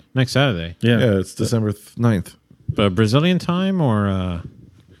 next Saturday. Yeah. Yeah, it's December 9th. Brazilian time or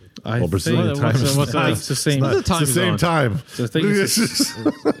I Well, Brazilian think time is what's it's the same. What's the time It's the same zone? time. I think it's It's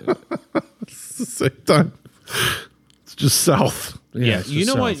the same time. It's just south. Yeah, it's you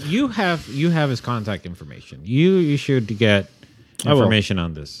just know what? south. You have his contact information. You should get I will. information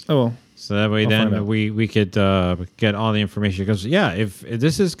on this. Oh well. So that way, I'll find then out. we could get all the information. Because if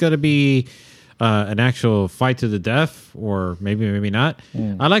this is going to be an actual fight to the death, or maybe not,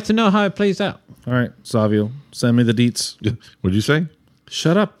 I'd like to know how it plays out. All right, Savio, send me the deets. What'd you say?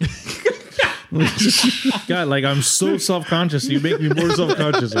 Shut up. God, like I'm so self-conscious. You make me more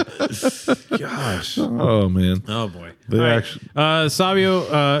self-conscious. Gosh. Oh man, Oh boy! they All right. actually.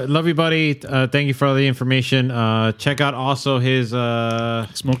 Savio, love you, buddy. Thank you for all the information. Check out also his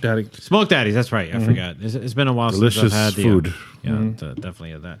Smoke Daddy. Smoke Daddies. That's right. I forgot. It's been a while Delicious since I've had the food.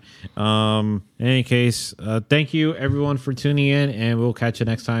 definitely of that. In any case, thank you everyone for tuning in, and we'll catch you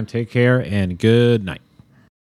next time. Take care and good night.